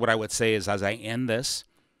 I guess what I would say is, as I end this,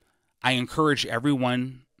 I encourage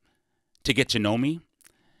everyone to get to know me.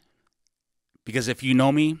 Because if you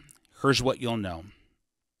know me, here's what you'll know.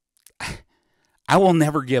 I will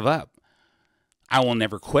never give up. I will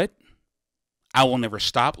never quit. I will never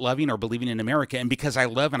stop loving or believing in America. And because I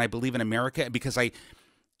love and I believe in America, because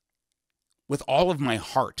with all of my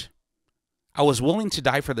heart, I was willing to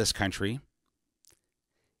die for this country.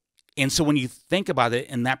 And so when you think about it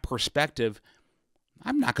in that perspective,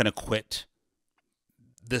 I'm not going to quit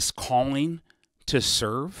this calling to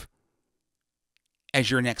serve as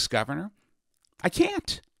your next governor. I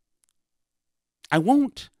can't. I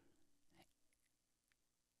won't.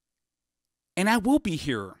 And I will be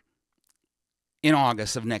here in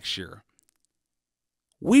August of next year.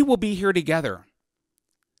 We will be here together.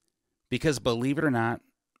 Because believe it or not,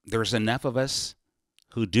 there's enough of us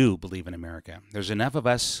who do believe in America. There's enough of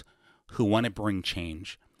us who want to bring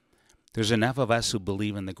change. There's enough of us who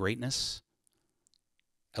believe in the greatness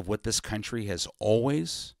of what this country has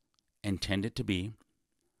always intended to be.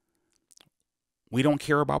 We don't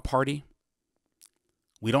care about party.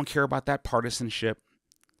 We don't care about that partisanship.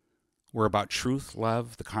 We're about truth,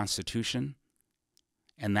 love, the Constitution,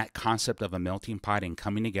 and that concept of a melting pot and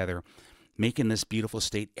coming together, making this beautiful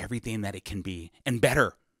state everything that it can be, and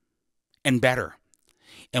better, and better.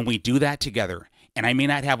 And we do that together. And I may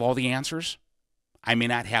not have all the answers. I may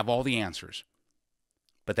not have all the answers.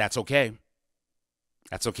 But that's okay.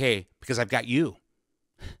 That's okay, because I've got you.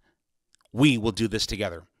 We will do this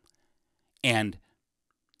together. And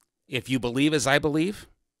if you believe as I believe,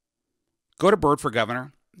 go to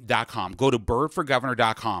birdforgovernor.com. Go to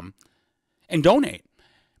birdforgovernor.com and donate.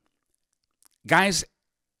 Guys,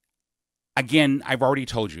 again, I've already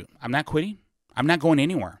told you, I'm not quitting. I'm not going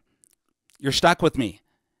anywhere. You're stuck with me.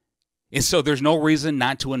 And so there's no reason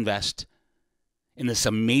not to invest in this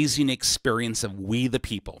amazing experience of we the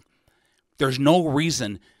people. There's no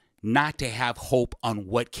reason not to have hope on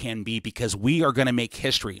what can be, because we are going to make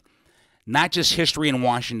history. Not just history in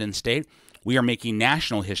Washington State. We are making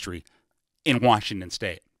national history in Washington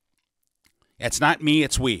State. It's not me,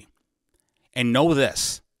 it's we. And know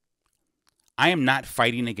this, I am not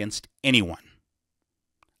fighting against anyone.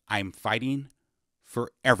 I am fighting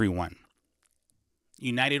for everyone.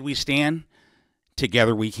 United we stand,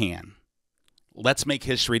 together we can. Let's make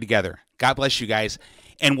history together. God bless you guys.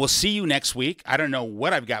 And we'll see you next week. I don't know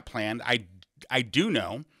what I've got planned. I do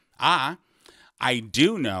know that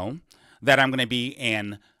I'm going to be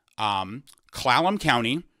in Clallam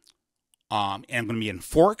County. And I'm going to be in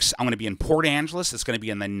Forks. I'm going to be in Port Angeles. It's going to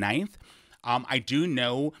be on the 9th. I do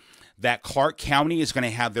know that Clark County is going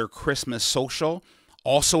to have their Christmas social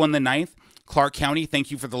also on the 9th. Clark County,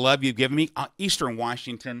 thank you for the love you've given me. Eastern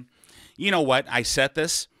Washington, you know what? I said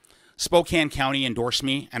this. Spokane County endorsed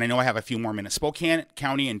me, and I know I have a few more minutes. Spokane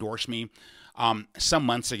County endorsed me some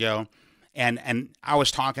months ago, and I was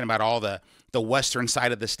talking about all the western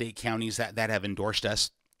side of the state counties that have endorsed us,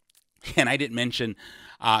 and I didn't mention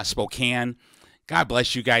Spokane. God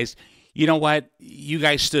bless you guys. You know what? You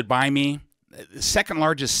guys stood by me. The second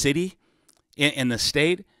largest city in the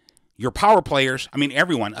state. Your power players, I mean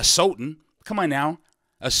everyone. Asotin, come on now.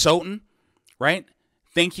 Asotin, right?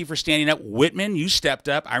 Thank you for standing up. Whitman, you stepped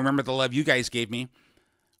up. I remember the love you guys gave me,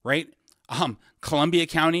 right? Columbia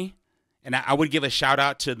County, and I would give a shout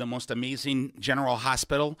out to the most amazing General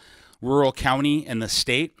Hospital, rural county in the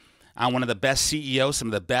state. One of the best CEOs, some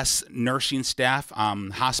of the best nursing staff,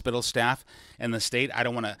 hospital staff in the state. I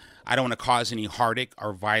don't want to cause any heartache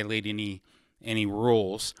or violate any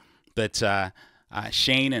rules, but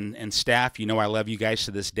Shane and staff, you know I love you guys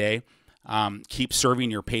to this day. Keep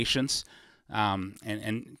serving your patients.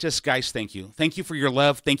 And just, guys, thank you. Thank you for your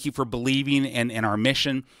love. Thank you for believing in our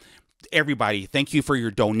mission. Everybody, thank you for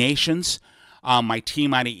your donations. My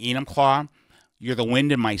team out of Enumclaw, you're the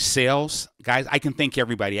wind in my sails. Guys, I can thank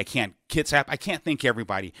everybody. I can't. Kitsap, I can't thank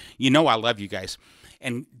everybody. You know I love you guys.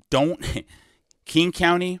 And don't, King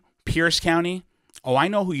County, Pierce County, oh, I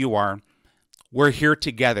know who you are. We're here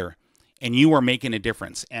together, and you are making a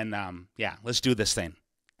difference. And, yeah, let's do this thing.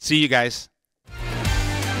 See you guys.